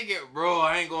here thinking, bro,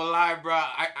 I ain't gonna lie, bro.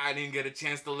 I didn't get a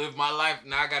chance to live my life.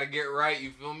 Now I gotta get right, you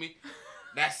feel me?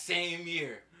 That same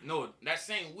year, that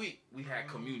same week, we had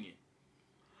communion.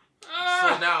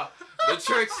 So now the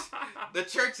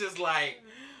church is like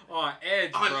on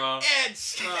edge, bro. On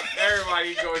edge.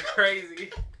 Everybody going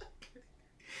crazy.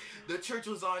 The church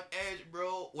was on edge,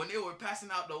 bro. When they were passing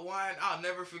out the wine, I'll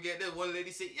never forget this. One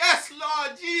lady said, "Yes,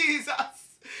 Lord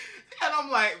Jesus." And I'm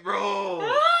like,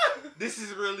 bro, this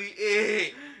is really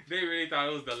it. They really thought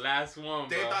it was the last one,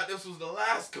 bro. They thought this was the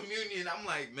last communion. I'm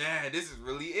like, man, this is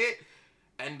really it.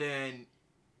 And then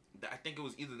I think it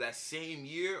was either that same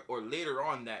year or later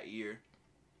on that year,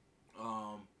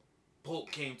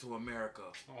 Pope came to America.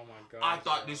 Oh my god! I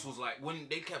thought this was like when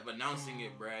they kept announcing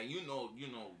it, bruh. You know,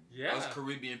 yeah. Us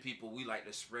Caribbean people, we like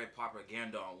to spread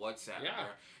propaganda on WhatsApp, yeah.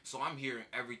 bruh. So I'm hearing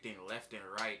everything left and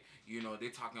right. They're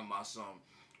talking about some,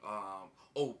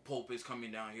 Pope is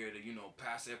coming down here to,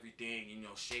 pass everything,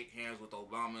 shake hands with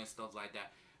Obama and stuff like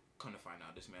that. Come to find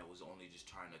out, this man was only just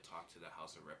trying to talk to the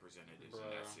House of Representatives,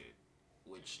 and that's it.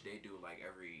 Which they do like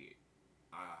every,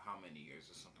 how many years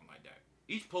or something like that.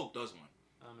 Each Pope does one.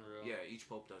 Unreal. Yeah, each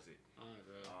Pope does it.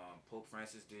 Unreal. Pope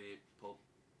Francis did it.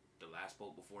 The last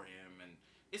Pope before him, and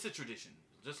it's a tradition.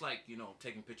 Just like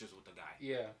taking pictures with the guy.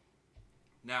 Yeah.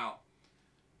 Now,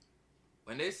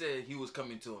 when they said he was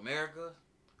coming to America,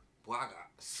 boy, I got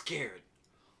scared.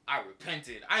 I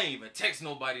repented. I ain't even text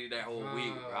nobody that whole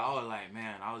week, bro. I was like,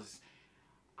 man, I was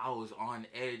on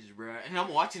edge, bro. And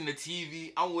I'm watching the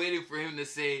TV. I'm waiting for him to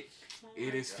say,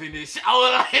 "It is finished." I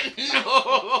was like,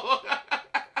 no.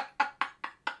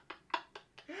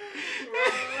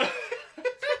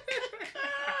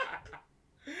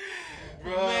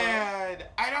 Man,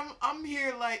 I'm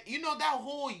here like, that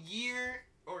whole year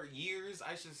or years,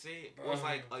 I should say, was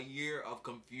like a year of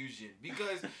confusion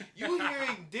because you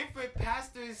hearing different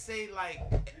pastors say like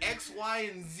X, Y,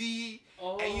 and Z,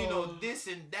 and this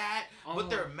and that, but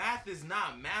their math is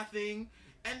not mathing.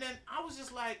 And then I was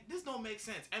just like, this don't make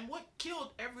sense. And what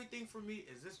killed everything for me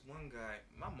is this one guy.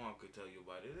 My mom could tell you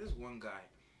about it. This one guy.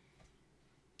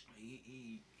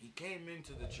 He came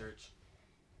into the church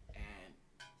and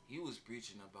he was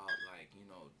preaching about like,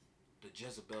 the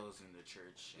Jezebels in the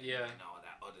church and all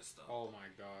that other stuff. Oh my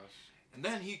gosh. And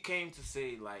then he came to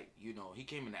say like, he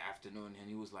came in the afternoon and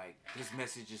he was like, this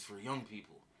message is for young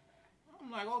people.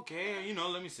 I'm like, okay,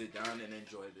 let me sit down and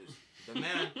enjoy this. The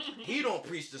man, he don't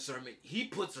preach the sermon. He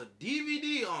puts a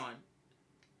DVD on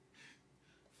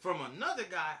from another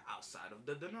guy outside of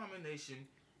the denomination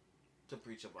to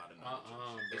preach about another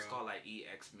church. It's called like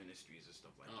EX Ministries or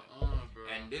stuff like that. Bro.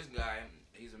 And this guy,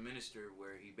 he's a minister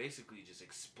where he basically just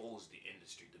exposed the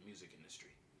industry, the music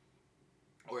industry.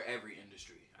 Or every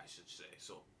industry, I should say.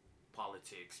 So,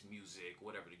 politics, music,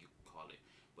 whatever you call it.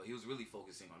 But he was really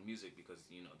focusing on music because,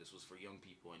 this was for young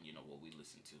people and, what we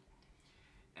listen to.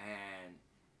 And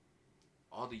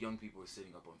all the young people were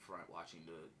sitting up on front watching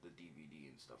the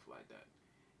DVD and stuff like that.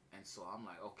 And so I'm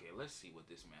like, okay, let's see what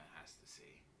this man has to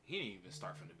say. He didn't even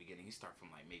start from the beginning. He started from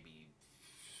like maybe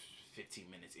 15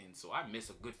 minutes in. So I missed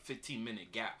a good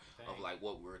 15-minute gap of like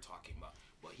what we were talking about.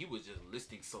 But he was just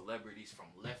listing celebrities from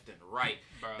left and right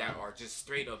that are just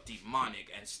straight up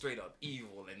demonic and straight up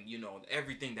evil. And,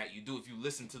 everything that you do, if you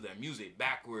listen to their music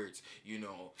backwards, and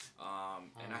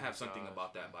I have something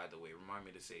about that, by the way. Remind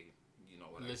me to say,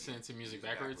 what listen to music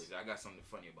backwards. I got something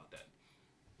funny about that.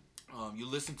 You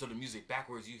listen to the music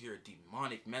backwards, you hear a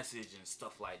demonic message and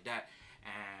stuff like that.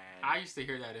 And I used to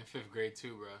hear that in 5th grade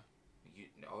too,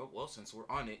 bro. Well, since we're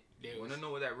on it, you want to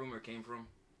know where that rumor came from?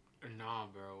 Nah,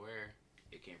 bro, where?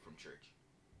 It came from church.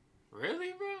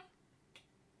 Really, bro?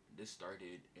 This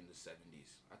started in the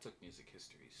 70s. I took music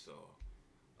history, so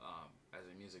as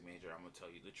a music major, I'm going to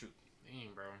tell you the truth. Dang,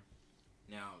 bro.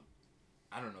 Now,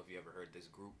 I don't know if you ever heard this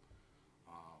group,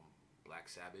 Black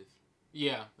Sabbath.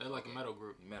 Yeah, they're like a metal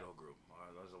group. Metal group.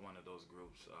 Those are one of those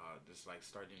groups. Just like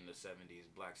starting in the 70s,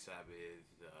 Black Sabbath,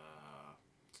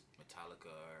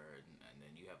 Metallica, and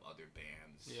then you have other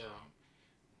bands. Yeah.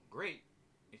 Great.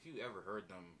 If you ever heard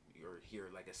them or hear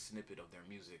like a snippet of their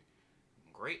music,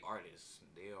 great artists.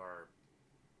 They are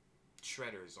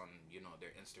shredders on,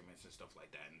 their instruments and stuff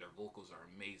like that. And their vocals are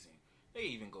amazing.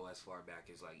 They even go as far back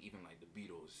as like, even like the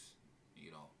Beatles,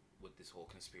 with this whole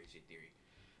conspiracy theory.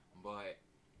 But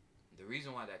the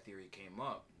reason why that theory came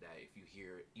up, that if you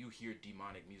hear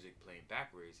demonic music playing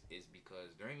backwards, is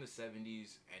because during the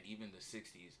 70s and even the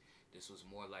 60s, this was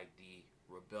more like the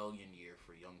rebellion year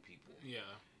for young people. Yeah.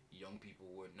 Young people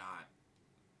were not,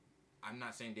 I'm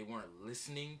not saying they weren't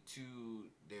listening to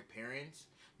their parents,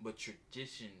 but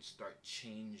traditions start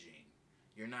changing.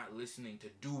 You're not listening to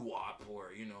doo-wop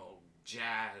or,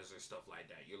 jazz or stuff like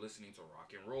that. You're listening to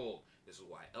rock and roll. This is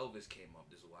why Elvis came up.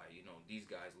 This is why, these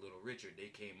guys, Little Richard, they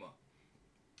came up.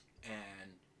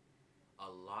 And a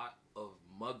lot of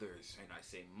mothers, and I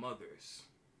say mothers,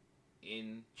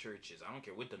 in churches, I don't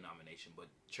care what denomination, but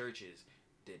churches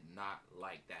did not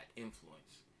like that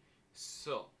influence.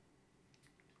 So,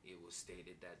 it was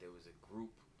stated that there was a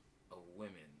group of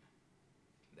women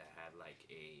that had like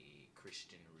a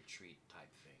Christian retreat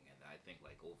type thing, and I think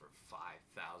like over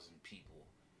 5,000 people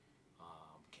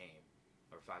came,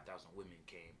 or 5,000 women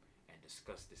came and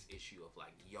discussed this issue of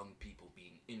like young people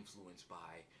being influenced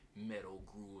by metal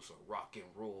grooves or rock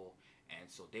and roll. And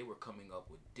so they were coming up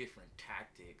with different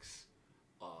tactics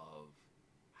of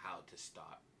how to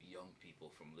stop young people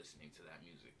from listening to that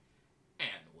music.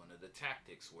 And one of the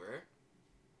tactics were,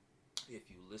 if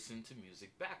you listen to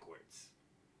music backwards,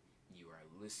 you are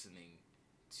listening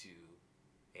to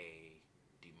a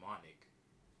demonic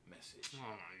message. Oh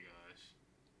my gosh.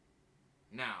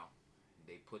 Now,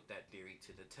 they put that theory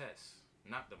to the test.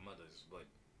 Not the mothers, but,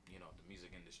 the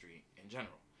music industry in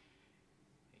general.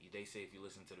 They say if you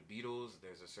listen to the Beatles,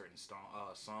 there's a certain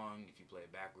song, if you play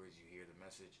it backwards, you hear the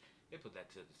message. They put that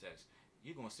to the test.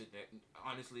 You're going to sit there.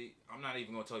 Honestly, I'm not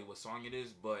even going to tell you what song it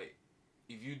is, but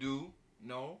if you do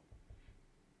know,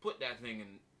 put that thing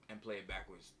in and play it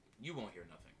backwards. You won't hear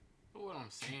nothing. But what I'm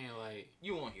saying, like...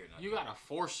 You won't hear nothing. You got to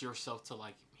force yourself to,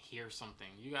 like, hear something.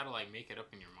 You got to, like, make it up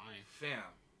in your mind.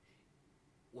 Fam,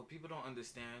 what people don't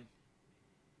understand,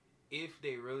 if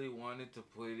they really wanted to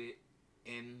put it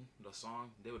in the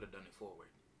song, they would have done it forward.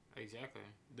 Exactly.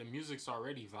 The music's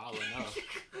already vile enough.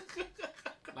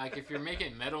 Like, if you're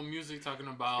making metal music talking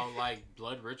about, like,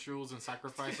 blood rituals and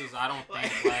sacrifices, I don't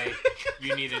think, like,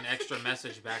 you need an extra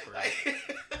message backwards.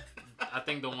 I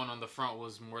think the one on the front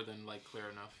was more than, like, clear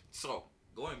enough. So,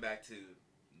 going back to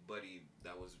Buddy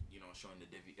that was, showing the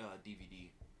DVD,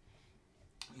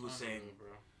 he was saying...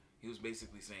 He was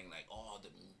basically saying, like, oh, the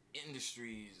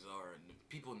industries or the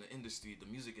people in the industry, the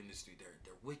music industry,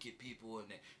 they're wicked people, and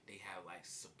they have, like,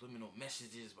 subliminal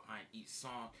messages behind each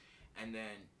song. And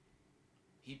then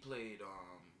he played,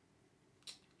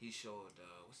 he showed,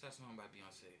 what's that song by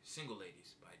Beyonce? Single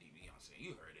Ladies by Beyonce.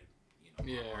 You heard it.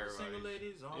 Yeah, Single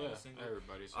Ladies.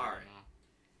 Everybody's all right. Now.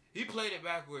 He played it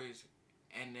backwards,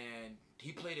 and then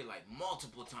he played it, like,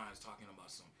 multiple times talking about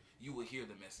something. You will hear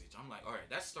the message. I'm like, all right,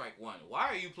 that's strike one. Why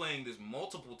are you playing this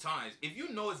multiple times? If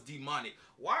you know it's demonic,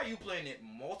 why are you playing it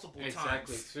multiple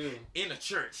times too. in a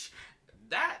church?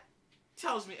 That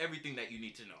tells me everything that you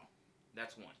need to know.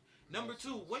 That's one. Number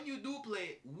two, when you do play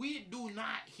it, we do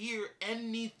not hear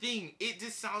anything. It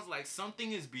just sounds like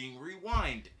something is being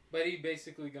rewind. But he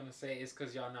basically gonna say it's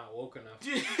because y'all not woke enough.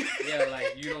 Yeah,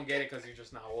 like, you don't get it because you're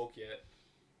just not woke yet.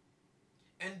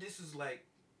 And this is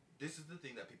the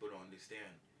thing that people don't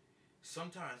understand.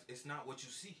 Sometimes it's not what you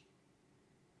see.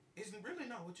 It's really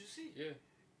not what you see. Yeah.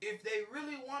 If they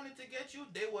really wanted to get you,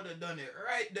 they would have done it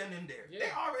right then and there. Yeah.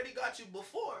 They already got you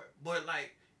before. But,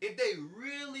 like, if they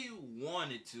really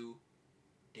wanted to,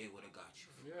 they would have got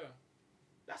you. Yeah.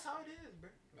 That's how it is,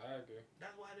 bro. I agree.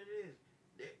 That's what it is.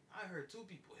 I heard two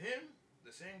people. Him,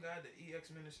 the same guy, the EX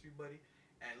Ministry buddy,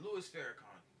 and Louis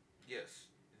Farrakhan.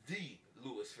 Yes, the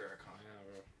Louis Farrakhan. Yeah,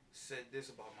 bro. Said this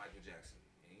about Michael Jackson.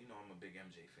 And you know I'm a big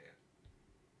MJ fan.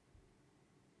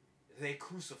 They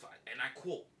crucified, and I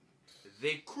quote,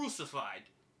 they crucified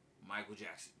Michael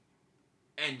Jackson.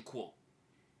 End quote.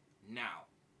 Now,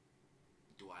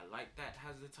 do I like that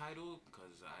as the title?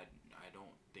 Because I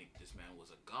don't think this man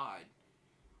was a god.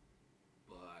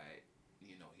 But,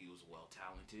 he was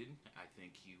well-talented. I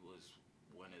think he was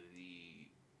one of the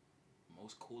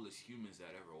most coolest humans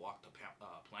that ever walked the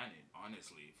planet,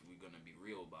 honestly, if we're going to be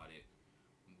real about it.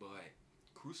 But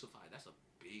crucified, that's a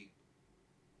big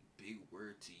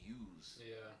word to use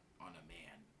on a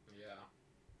man. Yeah.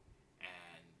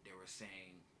 And they were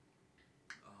saying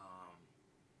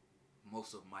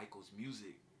most of Michael's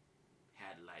music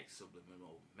had, like,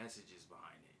 subliminal messages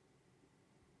behind it.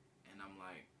 And I'm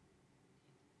like,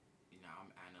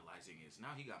 I'm analyzing it. Now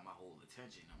he got my whole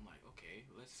attention. I'm like, okay,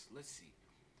 let's see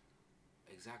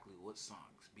exactly what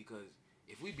songs. Because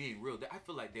if we being real, I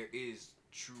feel like there is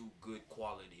true good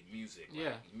quality music. Yeah.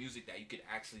 Like, music that you could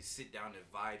actually sit down and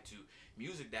vibe to.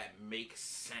 Music that makes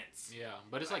sense. Yeah,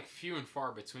 but it's like few and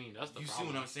far between. That's the problem. You see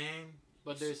what I'm saying?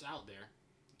 But there's out there.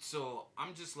 So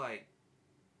I'm just like,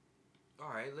 all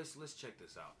right, let's check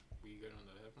this out. We good on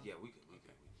the headphones? Yeah, we could.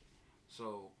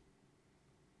 So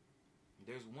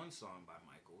there's one song by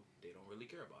Michael, They Don't Really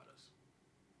Care About Us.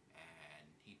 And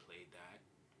he played that.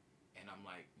 And I'm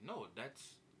like, no,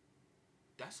 that's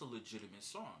a legitimate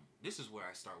song. This is where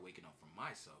I start waking up from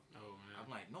myself. Oh, man. I'm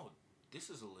like, no, this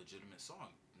is a legitimate song.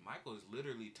 Michael is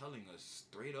literally telling us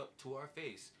straight up to our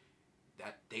face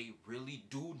that they really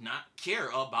do not care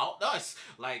about us.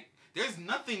 Like, there's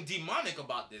nothing demonic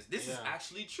about this. This is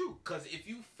actually true. Because if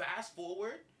you fast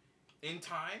forward in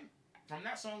time, from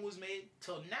that song was made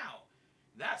till now,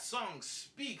 that song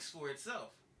speaks for itself.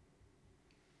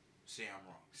 Say I'm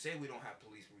wrong. Say we don't have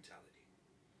police brutality.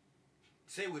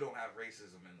 Say we don't have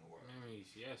racism in the world. I mean,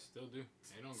 yes, still do.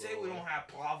 They don't Say we don't have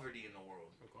poverty in the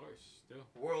world. Of course, still.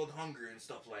 World hunger and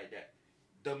stuff like that.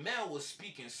 The man was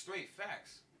speaking straight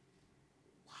facts.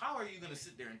 How are you going to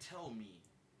sit there and tell me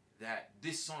that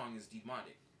this song is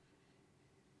demonic?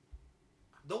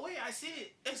 The way I see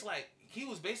it, it's like he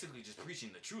was basically just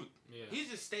preaching the truth. Yeah. He's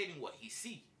just stating what he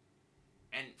see.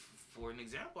 And for an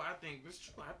example, I think this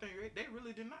true. I think they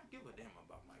really did not give a damn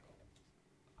about Michael.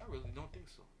 I really don't think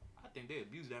so. I think they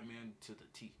abused that man to the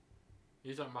T.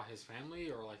 You talking about his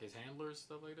family or like his handlers,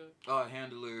 stuff like that?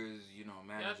 Handlers,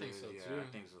 managers. Yeah, I think so too. I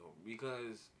think so.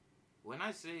 Because when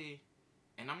I say,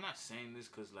 and I'm not saying this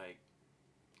because like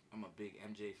I'm a big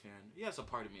MJ fan. Yes, a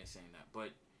part of me is saying that, but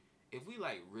if we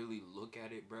like really look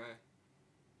at it, bruh,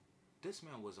 this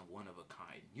man was a one of a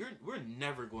kind. We're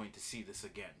never going to see this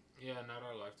again. Yeah, not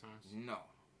our lifetimes. No.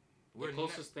 The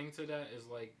closest thing to that is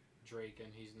like Drake,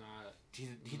 and he's not.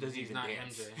 He doesn't even not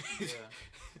dance. MJ.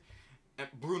 Yeah. And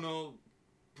Bruno,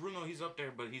 he's up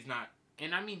there, but he's not.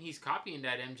 And I mean, he's copying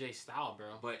that MJ style,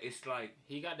 bro. But it's like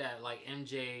he got that like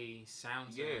MJ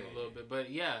sound to him a little bit. But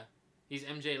yeah, he's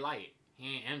MJ light.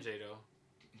 He ain't MJ though.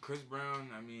 Chris Brown,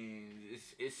 I mean,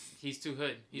 it's he's too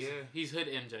hood. He's hood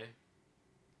MJ.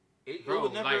 It bro,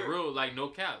 would never, like real, like no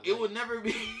cap. It would never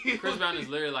be. Chris Brown is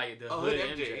literally like the hood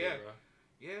MJ, yeah. bro.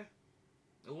 Yeah,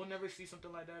 we'll never see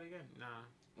something like that again.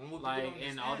 Nah. Like,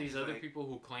 and all these other people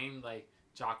who claim like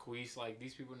Jacquees, like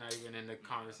these people not even in the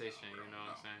conversation. You know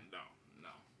what I'm saying? No.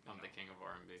 I'm the king of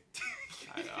R&B.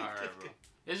 Alright, bro.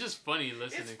 It's just funny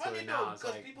listening to it now. It's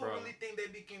because like, people really think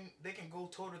they can go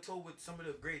toe to toe with some of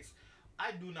the greats.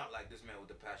 I do not like this man with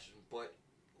the passion, but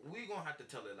we gonna have to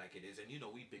tell it like it is. And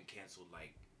we've been canceled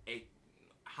like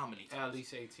how many times? At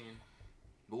least 18.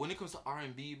 But when it comes to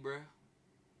R&B, bruh,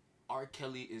 R.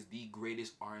 Kelly is the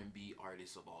greatest R&B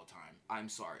artist of all time. I'm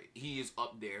sorry. He is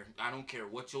up there. I don't care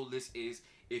what your list is.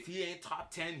 If he ain't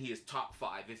top 10, he is top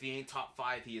 5. If he ain't top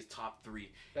 5, he is top 3.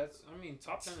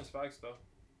 Top 10 is facts, though.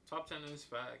 Top 10 is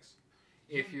facts.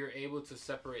 If you're able to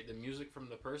separate the music from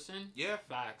the person, yeah,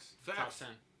 facts. Top 10.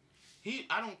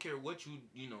 I don't care what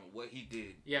what he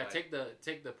did. Yeah, like,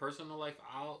 take the personal life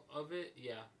out of it.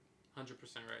 Yeah, 100%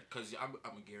 right. Because I'm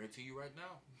gonna guarantee you right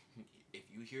now, if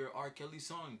you hear R. Kelly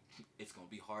song, it's gonna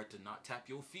be hard to not tap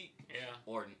your feet. Yeah.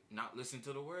 Or not listen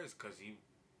to the words because he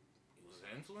was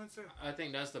an influencer. I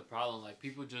think that's the problem. Like,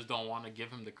 people just don't want to give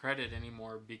him the credit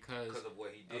anymore because of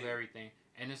what he did. Of everything.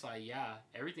 And it's like, yeah,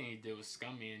 everything he did was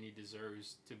scummy and he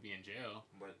deserves to be in jail.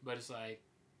 But it's like,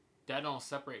 that don't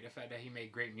separate the fact that he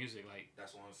made great music. Like,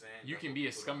 that's what I'm saying. You can be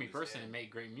a scummy person and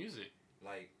make great music.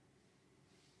 Like,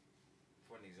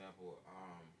 for an example,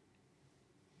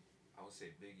 I would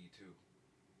say Biggie too.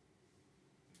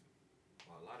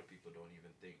 Well, a lot of people don't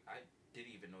even think. I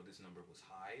didn't even know this number was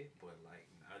high, but like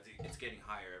it's getting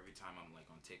higher every time I'm like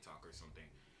on TikTok or something.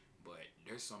 But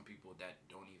there's some people that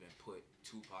don't even put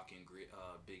Tupac and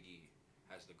Biggie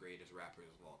as the greatest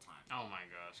rappers of all time. Oh my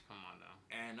gosh, come on now.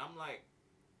 And I'm like,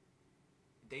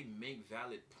 they make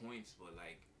valid points, but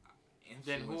like,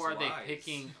 then who are they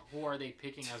picking? Who are they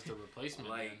picking as the replacement?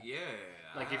 Like, then?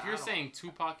 Like, if you're saying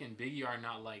Tupac and Biggie are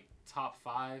not like top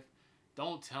 5,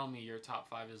 don't tell me your top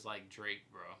 5 is like Drake,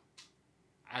 bro.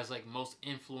 As like most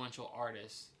influential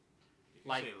artists. If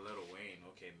you say Lil Wayne,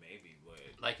 okay, maybe, but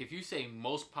like if you say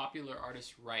most popular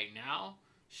artists right now,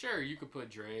 sure, you could put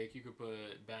Drake, you could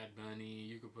put Bad Bunny,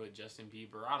 you could put Justin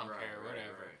Bieber. I don't care,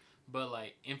 whatever. Right. But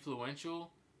like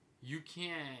influential, you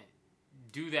can't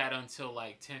do that until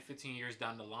like 10, 15 years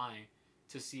down the line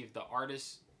to see if the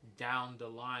artists down the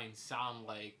line sound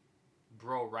like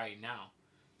bro right now.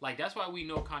 Like, that's why we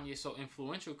know Kanye's so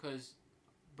influential, because,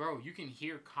 bro, you can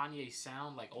hear Kanye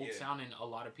sound like old sound in a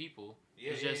lot of people.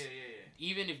 Yeah, it's just,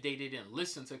 even if they didn't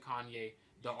listen to Kanye,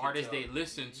 the artists they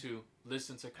listen to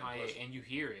Kanye, and you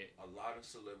hear it. A lot of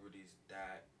celebrities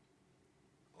that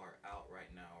are out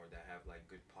right now or that have like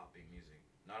good popping music,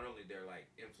 not only they're like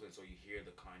influenced, or you hear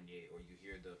the Kanye, or you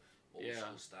hear the old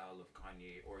school style of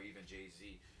Kanye, or even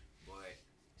Jay-Z, but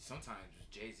sometimes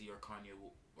Jay-Z or Kanye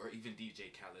or even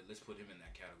DJ Khaled, let's put him in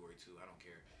that category too, I don't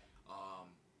care,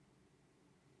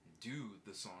 do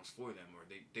the songs for them, or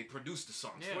they produce the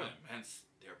songs for them, hence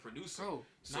they're producer.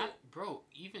 Bro,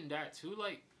 even that too,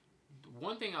 like,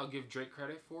 one thing I'll give Drake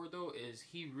credit for though is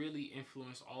he really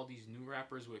influenced all these new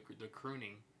rappers with the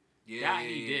crooning. He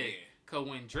did. Cause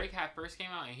when Drake had first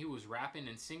came out and he was rapping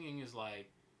and singing, it was like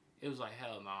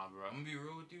hell nah, bro. I'm gonna be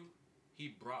real with you.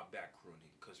 He brought back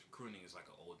crooning, because crooning is like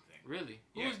an old thing. Really?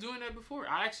 Who was doing that before?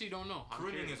 I actually don't know.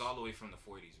 Crooning is all the way from the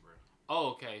 40s, bro. Oh,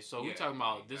 okay. So we're talking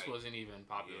about this wasn't even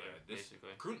popular, basically.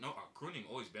 Crooning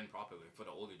always been popular for the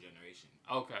older generation.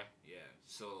 Okay. Yeah.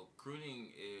 So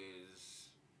crooning is,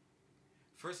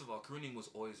 first of all, crooning was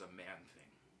always a man thing.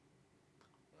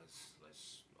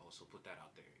 Let's also put that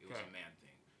out there. It was a man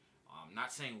thing.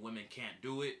 Not saying women can't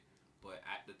do it, but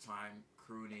at the time,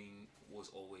 crooning was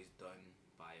always done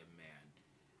by a man.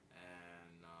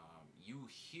 And you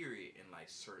hear it in like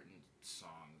certain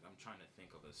songs. I'm trying to think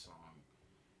of a song.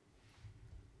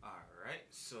 All right.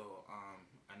 So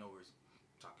I know we're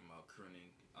talking about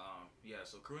crooning. Yeah.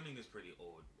 So crooning is pretty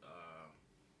old.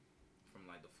 From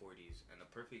like the 40s, and a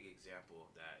perfect example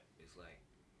of that is like,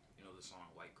 you know, the song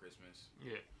White Christmas.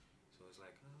 Yeah. So it's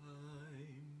like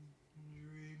I'm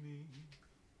dreaming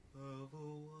of a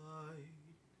white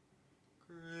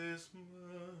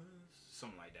Christmas,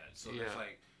 something like that. So Yeah. there's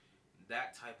like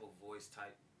that type of voice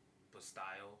type of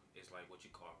style is like what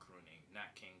you call crooning.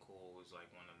 Nat King Cole is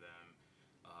like one of them.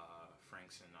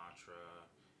 Frank Sinatra,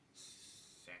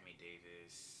 Sammy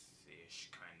Davis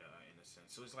ish kind of in a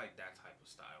sense. So it's like that type of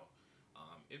style.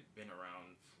 It's been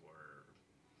around for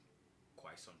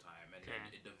quite some time, and then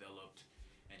it developed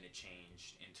and it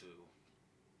changed into,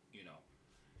 you know,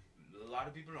 a lot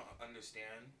of people don't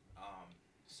understand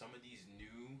some of these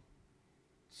new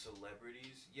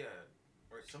celebrities, yeah,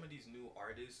 or some of these new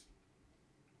artists.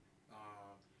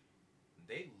 Uh,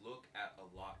 they look at a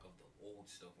lot of the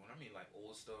old stuff. When I mean like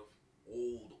old stuff,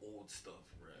 old stuff,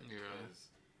 right? Yeah.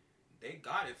 Because they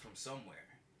got it from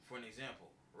somewhere. For an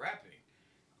example, rapping.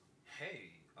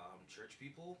 Hey, church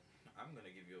people, I'm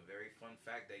gonna give you a very fun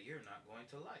fact that you're not going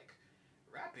to like.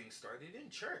 Rapping started in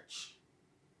church.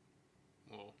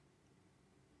 Well.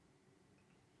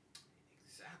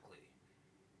 Exactly.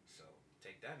 So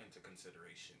take that into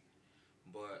consideration.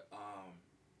 But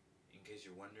in case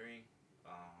you're wondering,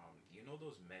 you know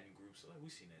those men groups, like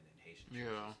we've seen it in Haitian churches.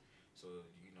 Yeah. So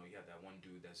you know you have that one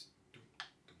dude that's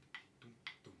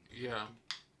Yeah.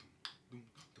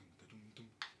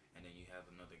 and then you have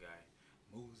another guy,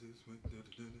 Moses.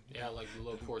 Yeah, like the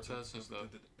little quartets and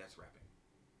stuff. That's rapping.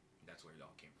 That's where it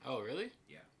all came from. Oh, really?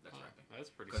 Yeah, that's rapping. That's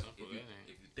pretty 'Cause simple, isn't it?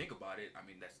 if you think about it, I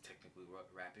mean that's technically what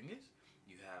rapping is.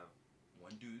 You have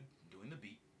one dude doing the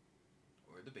beat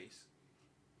or the bass,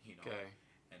 you know, Okay.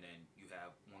 and then you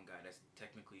have one guy that's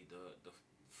technically the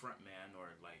front man,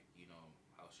 or like, you know,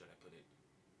 how should I put it,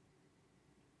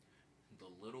 the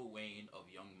Lil Wayne of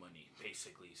Young Money,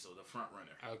 basically. So the front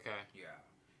runner. Okay. Yeah.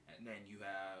 And then you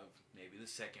have maybe the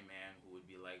second man, who would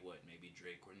be like what, maybe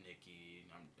Drake or Nicki.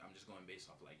 I'm just going based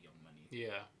off like Young Money.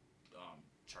 Yeah.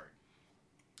 Chart.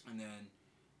 And then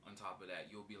on top of that,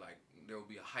 you'll be like, there will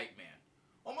be a hype man,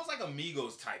 almost like a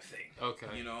Migos type thing.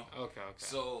 Okay. You know. Okay.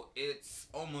 So it's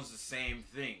almost the same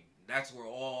thing. That's where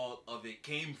all of it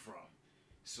came from.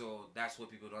 So that's what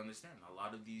people don't understand. A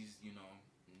lot of these, you know,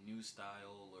 new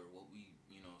style or what we,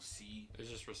 you know, see, it's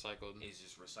just recycled. It's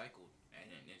just recycled,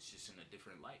 and it's just in a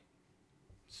different light.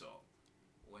 So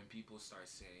when people start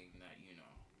saying that, you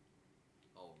know,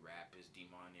 oh, rap is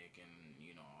demonic and,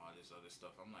 you know, all this other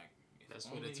stuff, I'm like, that's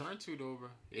what it turned to, though, bro.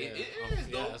 Yeah. It is,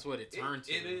 though. Yeah, that's what it turned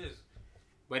to. It is.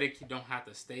 But it don't have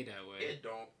to stay that way. It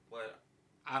don't, but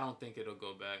I don't think it'll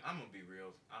go back. I'm gonna be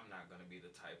real. I'm not gonna be the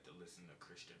type to listen to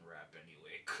Christian rap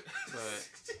anyway. But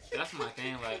that's my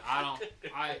thing.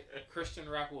 Like, Christian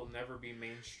rap will never be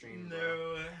mainstream.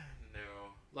 No.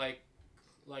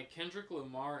 Like Kendrick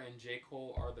Lamar and J.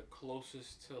 Cole are the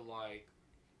closest to like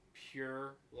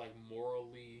pure, like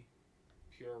morally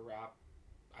pure rap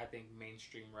I think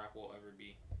mainstream rap will ever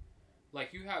be.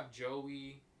 Like you have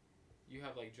Joey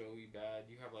Bad,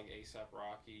 you have like A$AP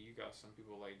Rocky, you got some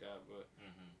people like that, but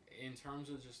in terms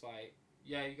of just like,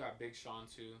 yeah, you got Big Sean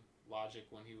too, Logic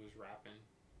when he was rapping,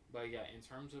 but yeah, in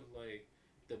terms of like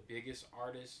the biggest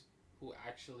artists who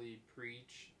actually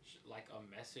preach like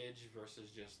a message versus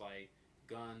just like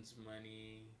guns,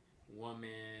 money,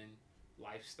 woman,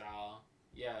 lifestyle,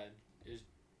 yeah, is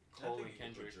Cole and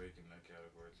Kendrick. Drake in that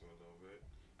category too a little bit.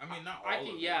 I mean, not all I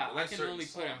can, of yeah, them, like I can only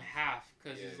put him half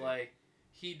because it's like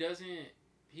he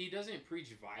doesn't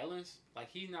preach violence. Like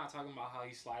he's not talking about how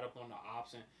he slide up on the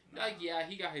ops and like, yeah,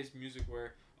 he got his music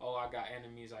where, oh, I got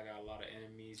enemies, I got a lot of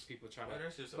enemies, people trying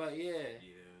to. But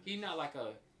he not like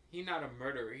he not a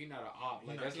murderer, he not an op.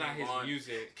 Like that's not his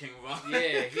music. King Von.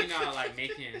 Yeah, he not like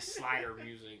making slider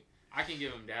music. I can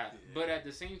give him that. Yeah. But at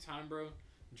the same time, bro,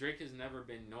 Drake has never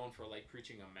been known for like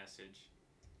preaching a message.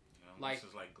 Like, this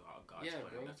is like God's plan.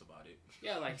 Bro. That's about it.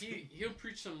 Yeah, like he'll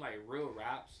preach some like real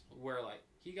raps where like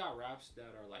he got raps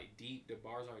that are like deep. The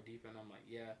bars are deep, and I'm like,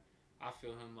 yeah, I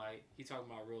feel him. Like he talking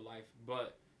about real life,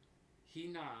 but he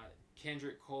not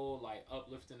Kendrick Cole like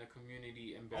uplifting the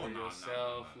community and better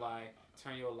yourself,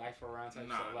 turn your life around type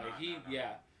stuff. Like he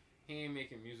ain't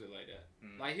making music like that.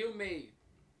 Like he'll make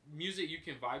music you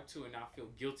can vibe to and not feel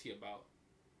guilty about,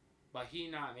 but he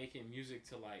not making music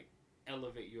to like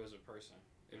elevate you as a person.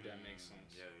 If that makes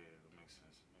sense. Yeah, that makes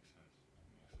sense.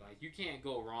 Like you can't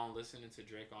go wrong listening to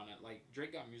Drake on it. Like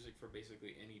Drake got music for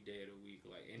basically any day of the week,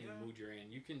 like any mood you're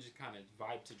in. You can just kind of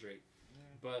vibe to Drake. Yeah.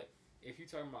 But if you're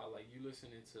talking about like you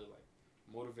listening to like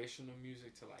motivational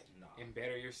music to like Nah.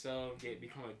 better yourself,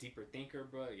 become a deeper thinker,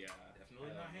 bro. Yeah,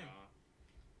 definitely not him.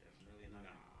 Definitely not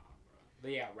him. Bro.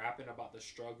 But yeah, rapping about the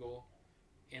struggle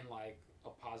in like a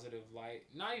positive light,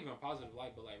 not even a positive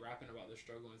light, but like rapping about the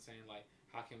struggle and saying like,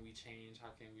 how can we change?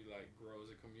 How can we like grow as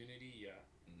a community? Yeah,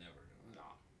 never.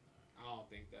 Nah, I don't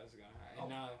think that's gonna happen.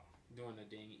 And now doing a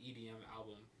dang EDM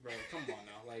album, bro. Come on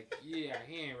now, like yeah,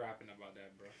 he ain't rapping about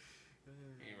that, bro.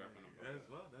 He ain't rapping about that.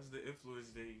 Well, that's the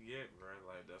influence they get, bro.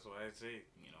 Like that's why I say,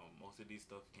 most of these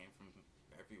stuff came from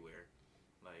everywhere.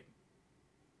 Like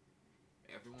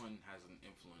everyone has an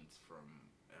influence from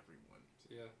everyone.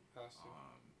 Yeah, has to.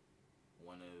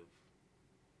 One of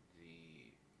the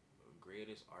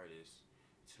greatest artists,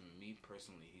 to me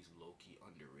personally, he's low-key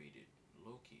underrated.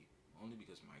 Low-key. Only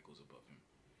because Michael's above him.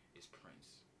 Is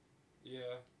Prince.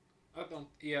 Yeah. I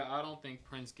don't think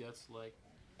Prince gets like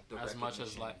as much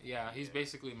as like he's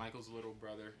basically Michael's little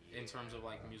brother in terms of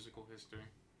like musical history.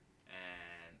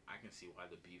 And I can see why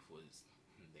the beef was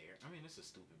there. I mean, it's a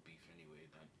stupid beef anyway.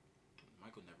 That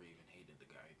Michael never even hated the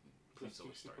guy. Prince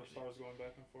always started superstars going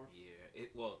back and forth. Yeah.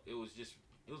 It was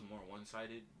more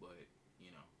one-sided, but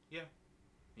yeah.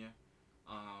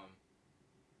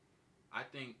 I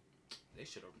think they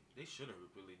should have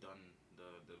really done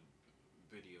the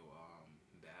video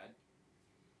Bad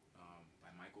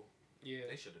by Michael. Yeah,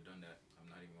 they should have done that. I'm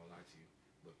not even gonna lie to you,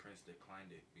 but Prince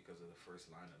declined it because of the first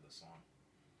line of the song.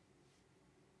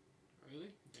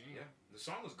 Really? Damn. Yeah, the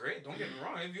song was great. Don't get me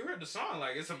wrong. If you heard the song,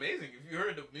 like it's amazing. If you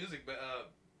heard the music, but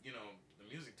the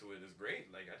music to it is great.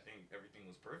 Like I think everything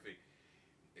was perfect.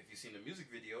 If you seen the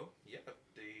music video, yeah,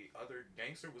 the other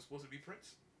gangster was supposed to be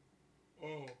Prince.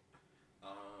 Oh.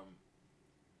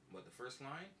 But the first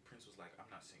line, Prince was like, "I'm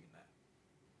not singing that."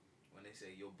 When they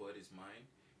say "Your bud is mine,"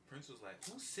 Prince was like,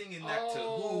 "Who's singing that to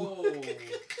who?"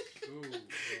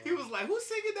 He was like, "Who's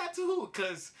singing that to who?"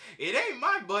 Cause it ain't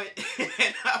my butt,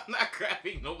 and I'm not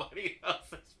grabbing nobody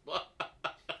else's butt.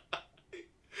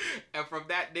 And from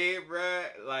that day,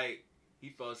 bruh, like he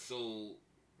felt so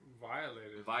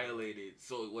violated.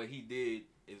 So what he did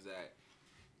is that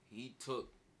he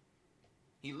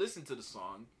listened to the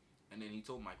song, and then he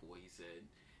told Michael what he said,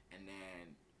 and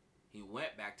then he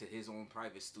went back to his own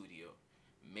private studio,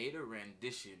 made a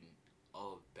rendition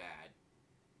of Bad,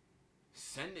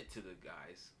 sent it to the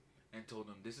guys, and told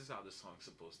them this is how the song's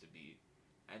supposed to be.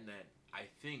 And then I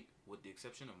think, with the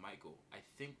exception of Michael, I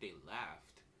think they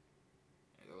laughed.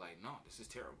 And they're like, "No, this is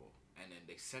terrible." And then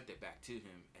they sent it back to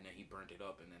him, and then he burnt it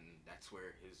up, and then that's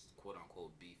where his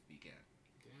quote-unquote beef began.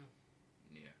 Damn.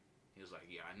 Yeah. He was like,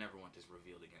 "Yeah, I never want this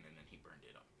revealed again," and then he burned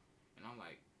it up. And I'm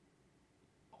like,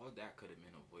 all that could have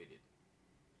been avoided.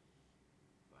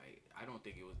 Like, I don't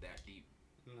think it was that deep.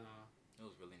 No. It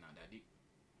was really not that deep.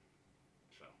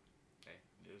 So, hey,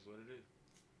 it is what it is.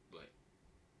 But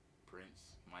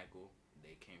Prince, Michael,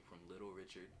 they came from Little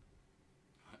Richard.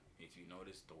 If you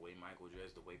notice, the way Michael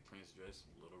dressed, the way Prince dressed,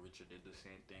 Little Richard did the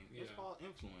same thing. Yeah. It's all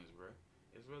influence, bro.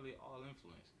 It's really all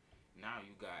influence. Now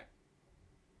you got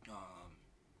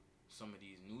some of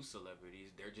these new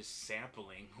celebrities, they're just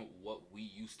sampling what we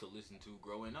used to listen to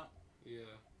growing up. Yeah,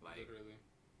 like, literally.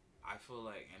 I feel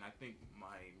like, and I think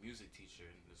my music teacher,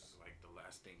 and this is like the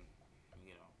last thing,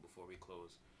 before we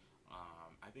close,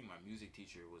 I think my music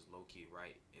teacher was low-key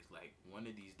right. It's like, one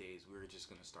of these days, we're just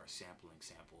going to start sampling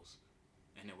samples.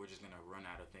 And then we're just going to run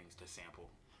out of things to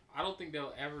sample. I don't think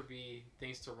there'll ever be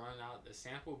things to run out the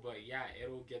sample, but yeah,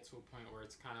 it'll get to a point where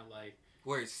it's kind of like...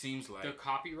 Where it seems like... The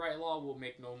copyright law will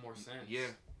make no more sense. Yeah.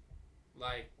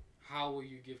 Like, how will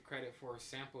you give credit for a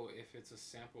sample if it's a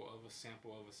sample of a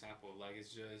sample of a sample? Like,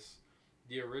 it's just...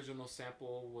 The original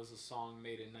sample was a song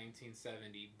made in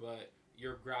 1970, but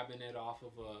you're grabbing it off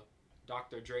of a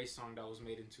Dr. Dre song that was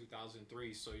made in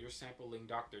 2003. So you're sampling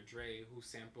Dr. Dre, who's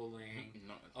sampling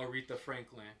Aretha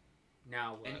Franklin.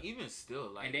 Now what? And even still,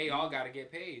 like... And they all got to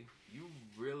get paid. You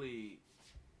really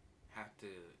have to...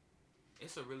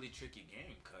 It's a really tricky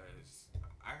game, because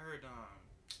I heard,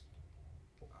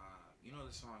 you know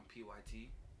the song PYT?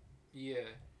 Yeah.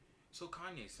 So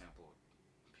Kanye sampled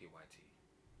PYT.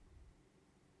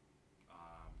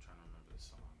 I'm trying to remember the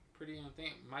song. Pretty young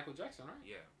thing. Michael Jackson, right?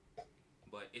 Yeah.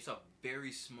 But it's a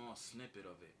very small snippet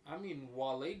of it. I mean,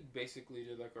 Wale basically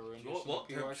did like a rendition of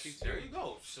PYT too. There you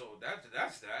go. So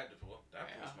that's that. Well, that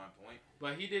proves my point.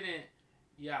 But he didn't...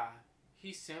 Yeah.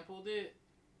 He sampled it,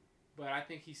 but I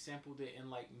think he sampled it in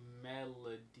like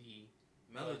melody.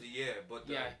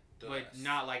 But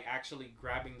not like actually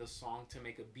grabbing the song to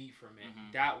make a beat from it.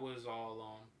 Mm-hmm. That was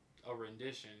all a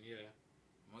rendition, yeah.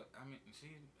 Well, I mean,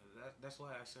 see, that's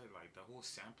why I said like the whole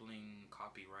sampling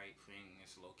copyright thing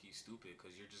is low key stupid,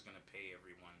 because you're just gonna pay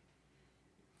everyone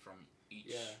from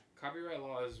each Copyright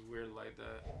law is weird like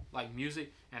that. Like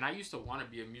music, and I used to want to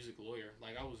be a music lawyer.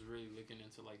 Like I was really looking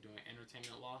into like doing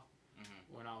entertainment law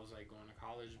when I was like going to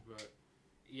college. But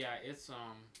yeah, it's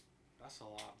that's a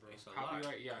lot, bro. It's a Copyright,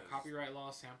 lot, yeah, copyright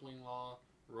law, sampling law,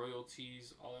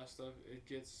 royalties, all that stuff.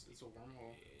 It's a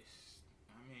wormhole.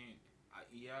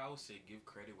 I would say give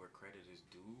credit where credit is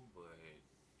due, but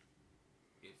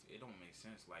if it don't make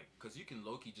sense, like, cause you can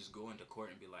low-key just go into court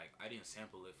and be like, I didn't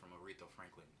sample it from Aretha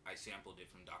Franklin. I sampled it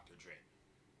from Dr. Dre.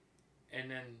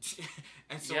 And then,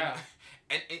 and so, yeah,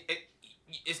 and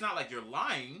it's not like you're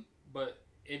lying, but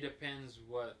it depends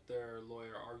what their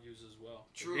lawyer argues as well.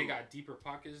 True. If they got deeper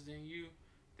pockets than you,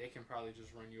 they can probably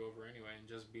just run you over anyway and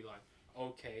just be like,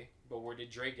 okay, but where did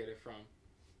Dre get it from?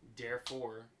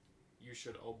 Therefore, you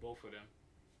should owe both of them.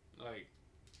 Like,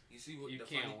 you see what you the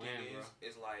can't funny win, thing bro.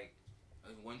 Is like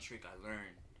one trick I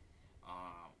learned,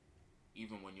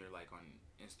 even when you're like on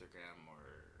Instagram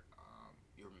or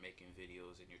you're making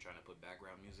videos and you're trying to put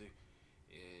background music,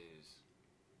 is,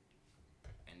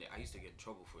 and I used to get in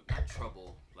trouble for, not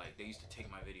trouble, like they used to take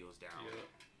my videos down. Yeah.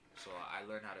 So I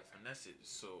learned how to finesse it.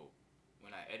 So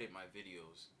when I edit my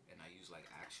videos and I use like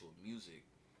actual music,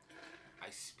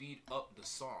 I speed up the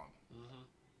song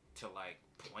to like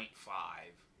 0.5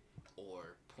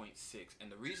 or 0.6,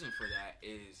 and the reason for that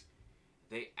is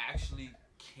they actually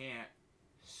can't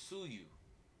sue you,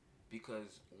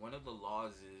 because one of the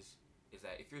laws is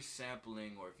that if you're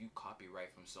sampling or if you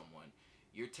copyright from someone,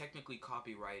 you're technically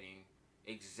copyrighting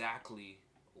exactly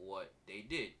what they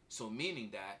did. So meaning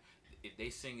that if they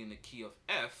sing in the key of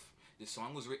F, the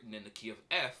song was written in the key of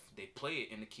F, they play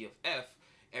it in the key of F,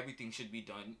 everything should be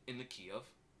done in the key of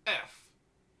F.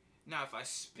 Now, if I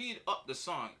speed up the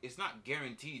song, it's not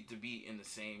guaranteed to be in the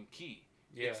same key.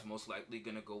 Yeah. It's most likely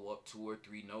going to go up 2 or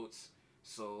 3 notes.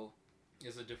 So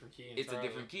it's a different key. It's a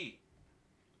different key.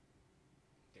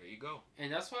 There you go.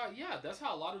 And that's why, yeah, that's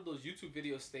how a lot of those YouTube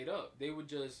videos stayed up. They would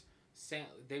just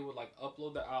they would like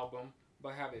upload the album,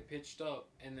 but have it pitched up,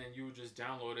 and then you would just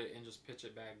download it and just pitch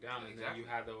it back down, and then you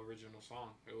had the original song.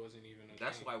 It wasn't even a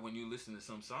That's thing. why when you listen to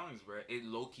some songs, bro, it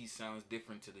low-key sounds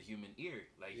different to the human ear.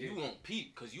 Like, you won't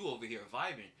peep, because you over here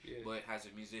vibing, but as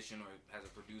a musician or as a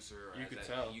producer, or you can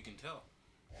tell. You can tell.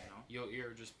 You know? Your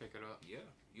ear just pick it up. Yeah.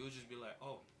 You'll just be like,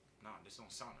 oh, nah, this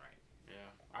don't sound right.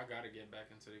 Yeah. I gotta get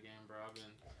back into the game, bro.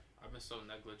 I've been so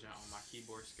negligent on my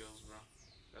keyboard skills, bro.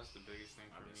 That's the biggest thing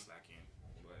for me. I've been slacking.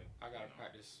 But I gotta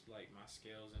practice like my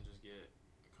scales and just get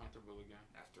comfortable again.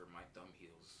 After my thumb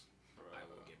heals, I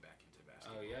will get back into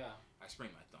basketball. Oh yeah. I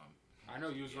sprained my thumb. I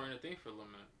know you was wearing a thing for a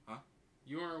little minute. Huh?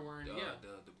 You weren't wearing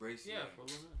the brace. Yeah, for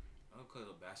a little minute. I'll call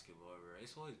it basketball, bro.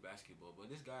 It's always basketball, but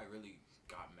this guy really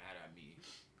got mad at me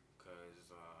because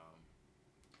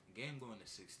game going to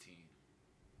 16.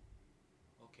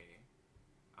 Okay,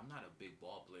 I'm not a big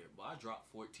ball player, but I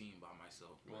dropped 14 by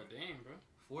myself, bro. Well, dang, bro.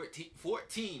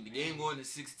 14. The game going to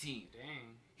 16.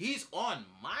 Dang. He's on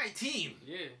my team.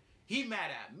 Yeah. He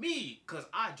mad at me because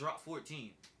I dropped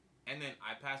 14. And then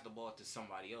I passed the ball to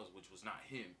somebody else, which was not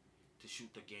him, to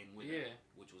shoot the game winner,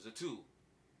 which was a 2.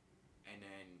 And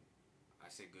then I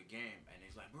said, good game. And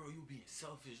he's like, bro, you being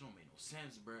selfish. Don't make no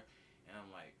sense, bro. And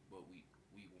I'm like, but we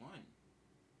won.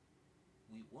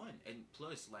 We won. And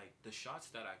plus, like, the shots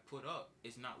that I put up,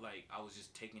 it's not like I was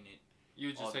just taking it. You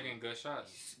were just taking good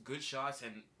shots. Good shots,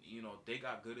 and, you know, they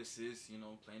got good assists, you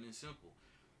know, plain and simple.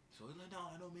 So he's like,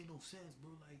 no, it don't make no sense,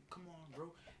 bro. Like, come on,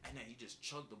 bro. And then he just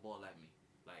chugged the ball at me.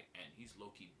 Like, and he's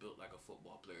low-key built like a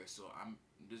football player. So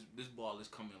this ball is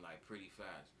coming, like, pretty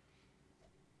fast.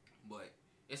 But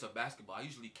it's a basketball. I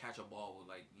usually catch a ball with,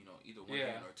 like, you know, either one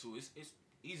hand or two. It's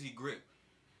easy grip.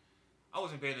 I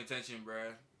wasn't paying attention,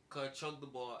 bro. Cause chugged the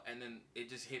ball, and then it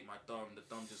just hit my thumb. The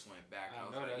thumb just went back. I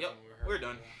was like, yep, we're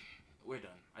done. We're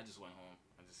done. I just went home.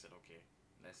 I just said, okay,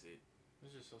 that's it.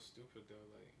 It's just so stupid, though.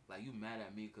 Like you mad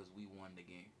at me because we won the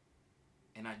game,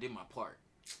 and I did my part.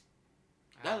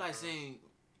 That's like saying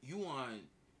you on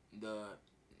the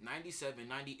 97,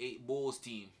 98 Bulls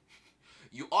team.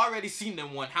 You already seen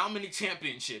them won how many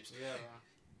championships?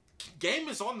 Yeah. Game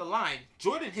is on the line.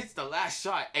 Jordan hits the last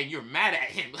shot, and you're mad at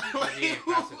him. Like, he didn't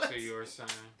pass it to you or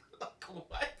something.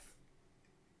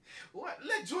 What?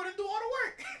 Let Jordan do all the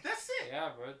work. That's it. Yeah,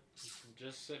 bro.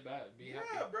 Just sit back. Be happy.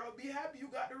 Yeah, bro. Be happy you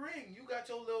got the ring. You got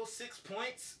your little 6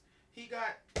 points. He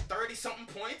got 30-something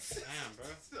points. Damn,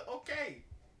 bro. Okay.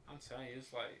 I'm telling you,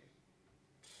 it's like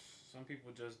some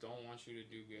people just don't want you to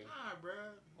do good. Nah,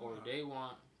 bro. Or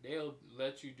they'll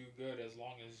let you do good as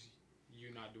long as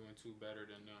you're not doing too better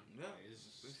than them. Yeah. Like,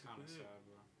 it's kind of sad,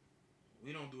 bro.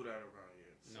 We don't do that around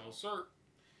here. So. No, sir.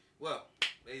 Well,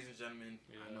 ladies and gentlemen,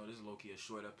 I know this is low-key a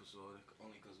short episode,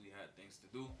 only because we had things to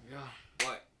do. Yeah.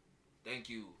 But thank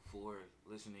you for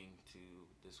listening to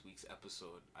this week's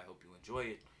episode. I hope you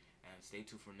enjoy it, and stay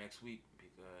tuned for next week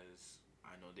because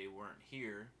I know they weren't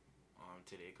here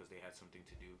today because they had something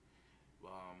to do.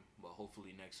 But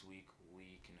hopefully next week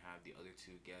we can have the other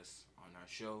two guests on our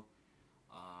show.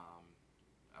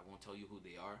 I won't tell you who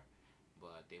they are,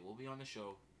 but they will be on the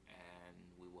show, and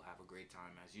we will have a great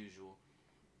time as usual.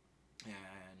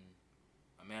 And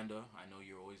Amanda, I know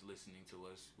you're always listening to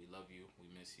us. We love you. We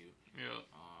miss you. Yeah.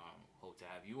 Hope to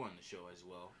have you on the show as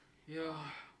well. Yeah.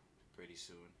 Pretty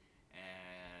soon.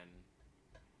 And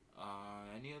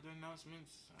any other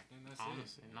announcements? I think that's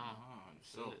Honestly, it. no.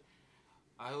 So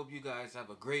I hope you guys have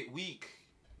a great week.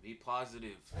 Be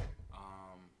positive.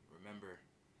 Remember,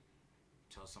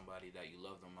 tell somebody that you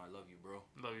love them. I love you, bro.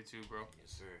 Love you too, bro.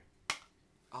 Yes, sir.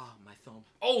 Ah, my thumb.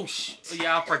 Oh,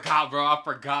 yeah, I forgot, bro.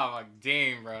 Like,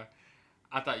 damn, bro.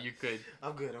 I thought you could.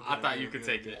 I'm good. I thought you could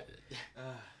take it.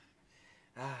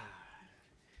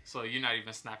 So you're not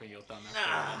even snapping your thumb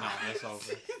after No, that's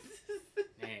over.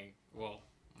 Dang. Well,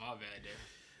 my bad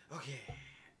there. Okay.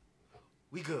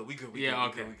 We good. Okay. We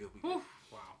good.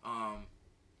 Wow.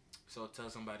 So tell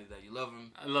somebody that you love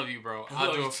them. I love you, bro.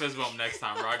 I'll do a fist bump next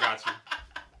time, bro. I got you.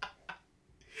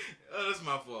 That's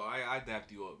my fault. I dapped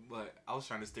you up, but I was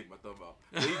trying to stick my thumb out.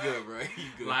 But you good, bro.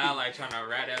 You good. I like trying to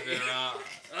rat that bit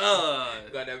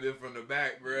around. Got that bit from the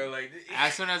back, bro. Like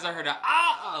as soon as I heard that,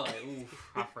 like,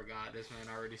 oof, I forgot. This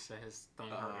man already said his thumb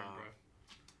hurting, bro.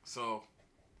 So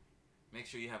make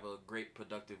sure you have a great,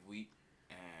 productive week,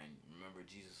 and remember,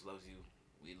 Jesus loves you.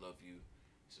 We love you.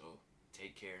 So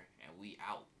take care, and we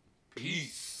out.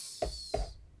 Peace.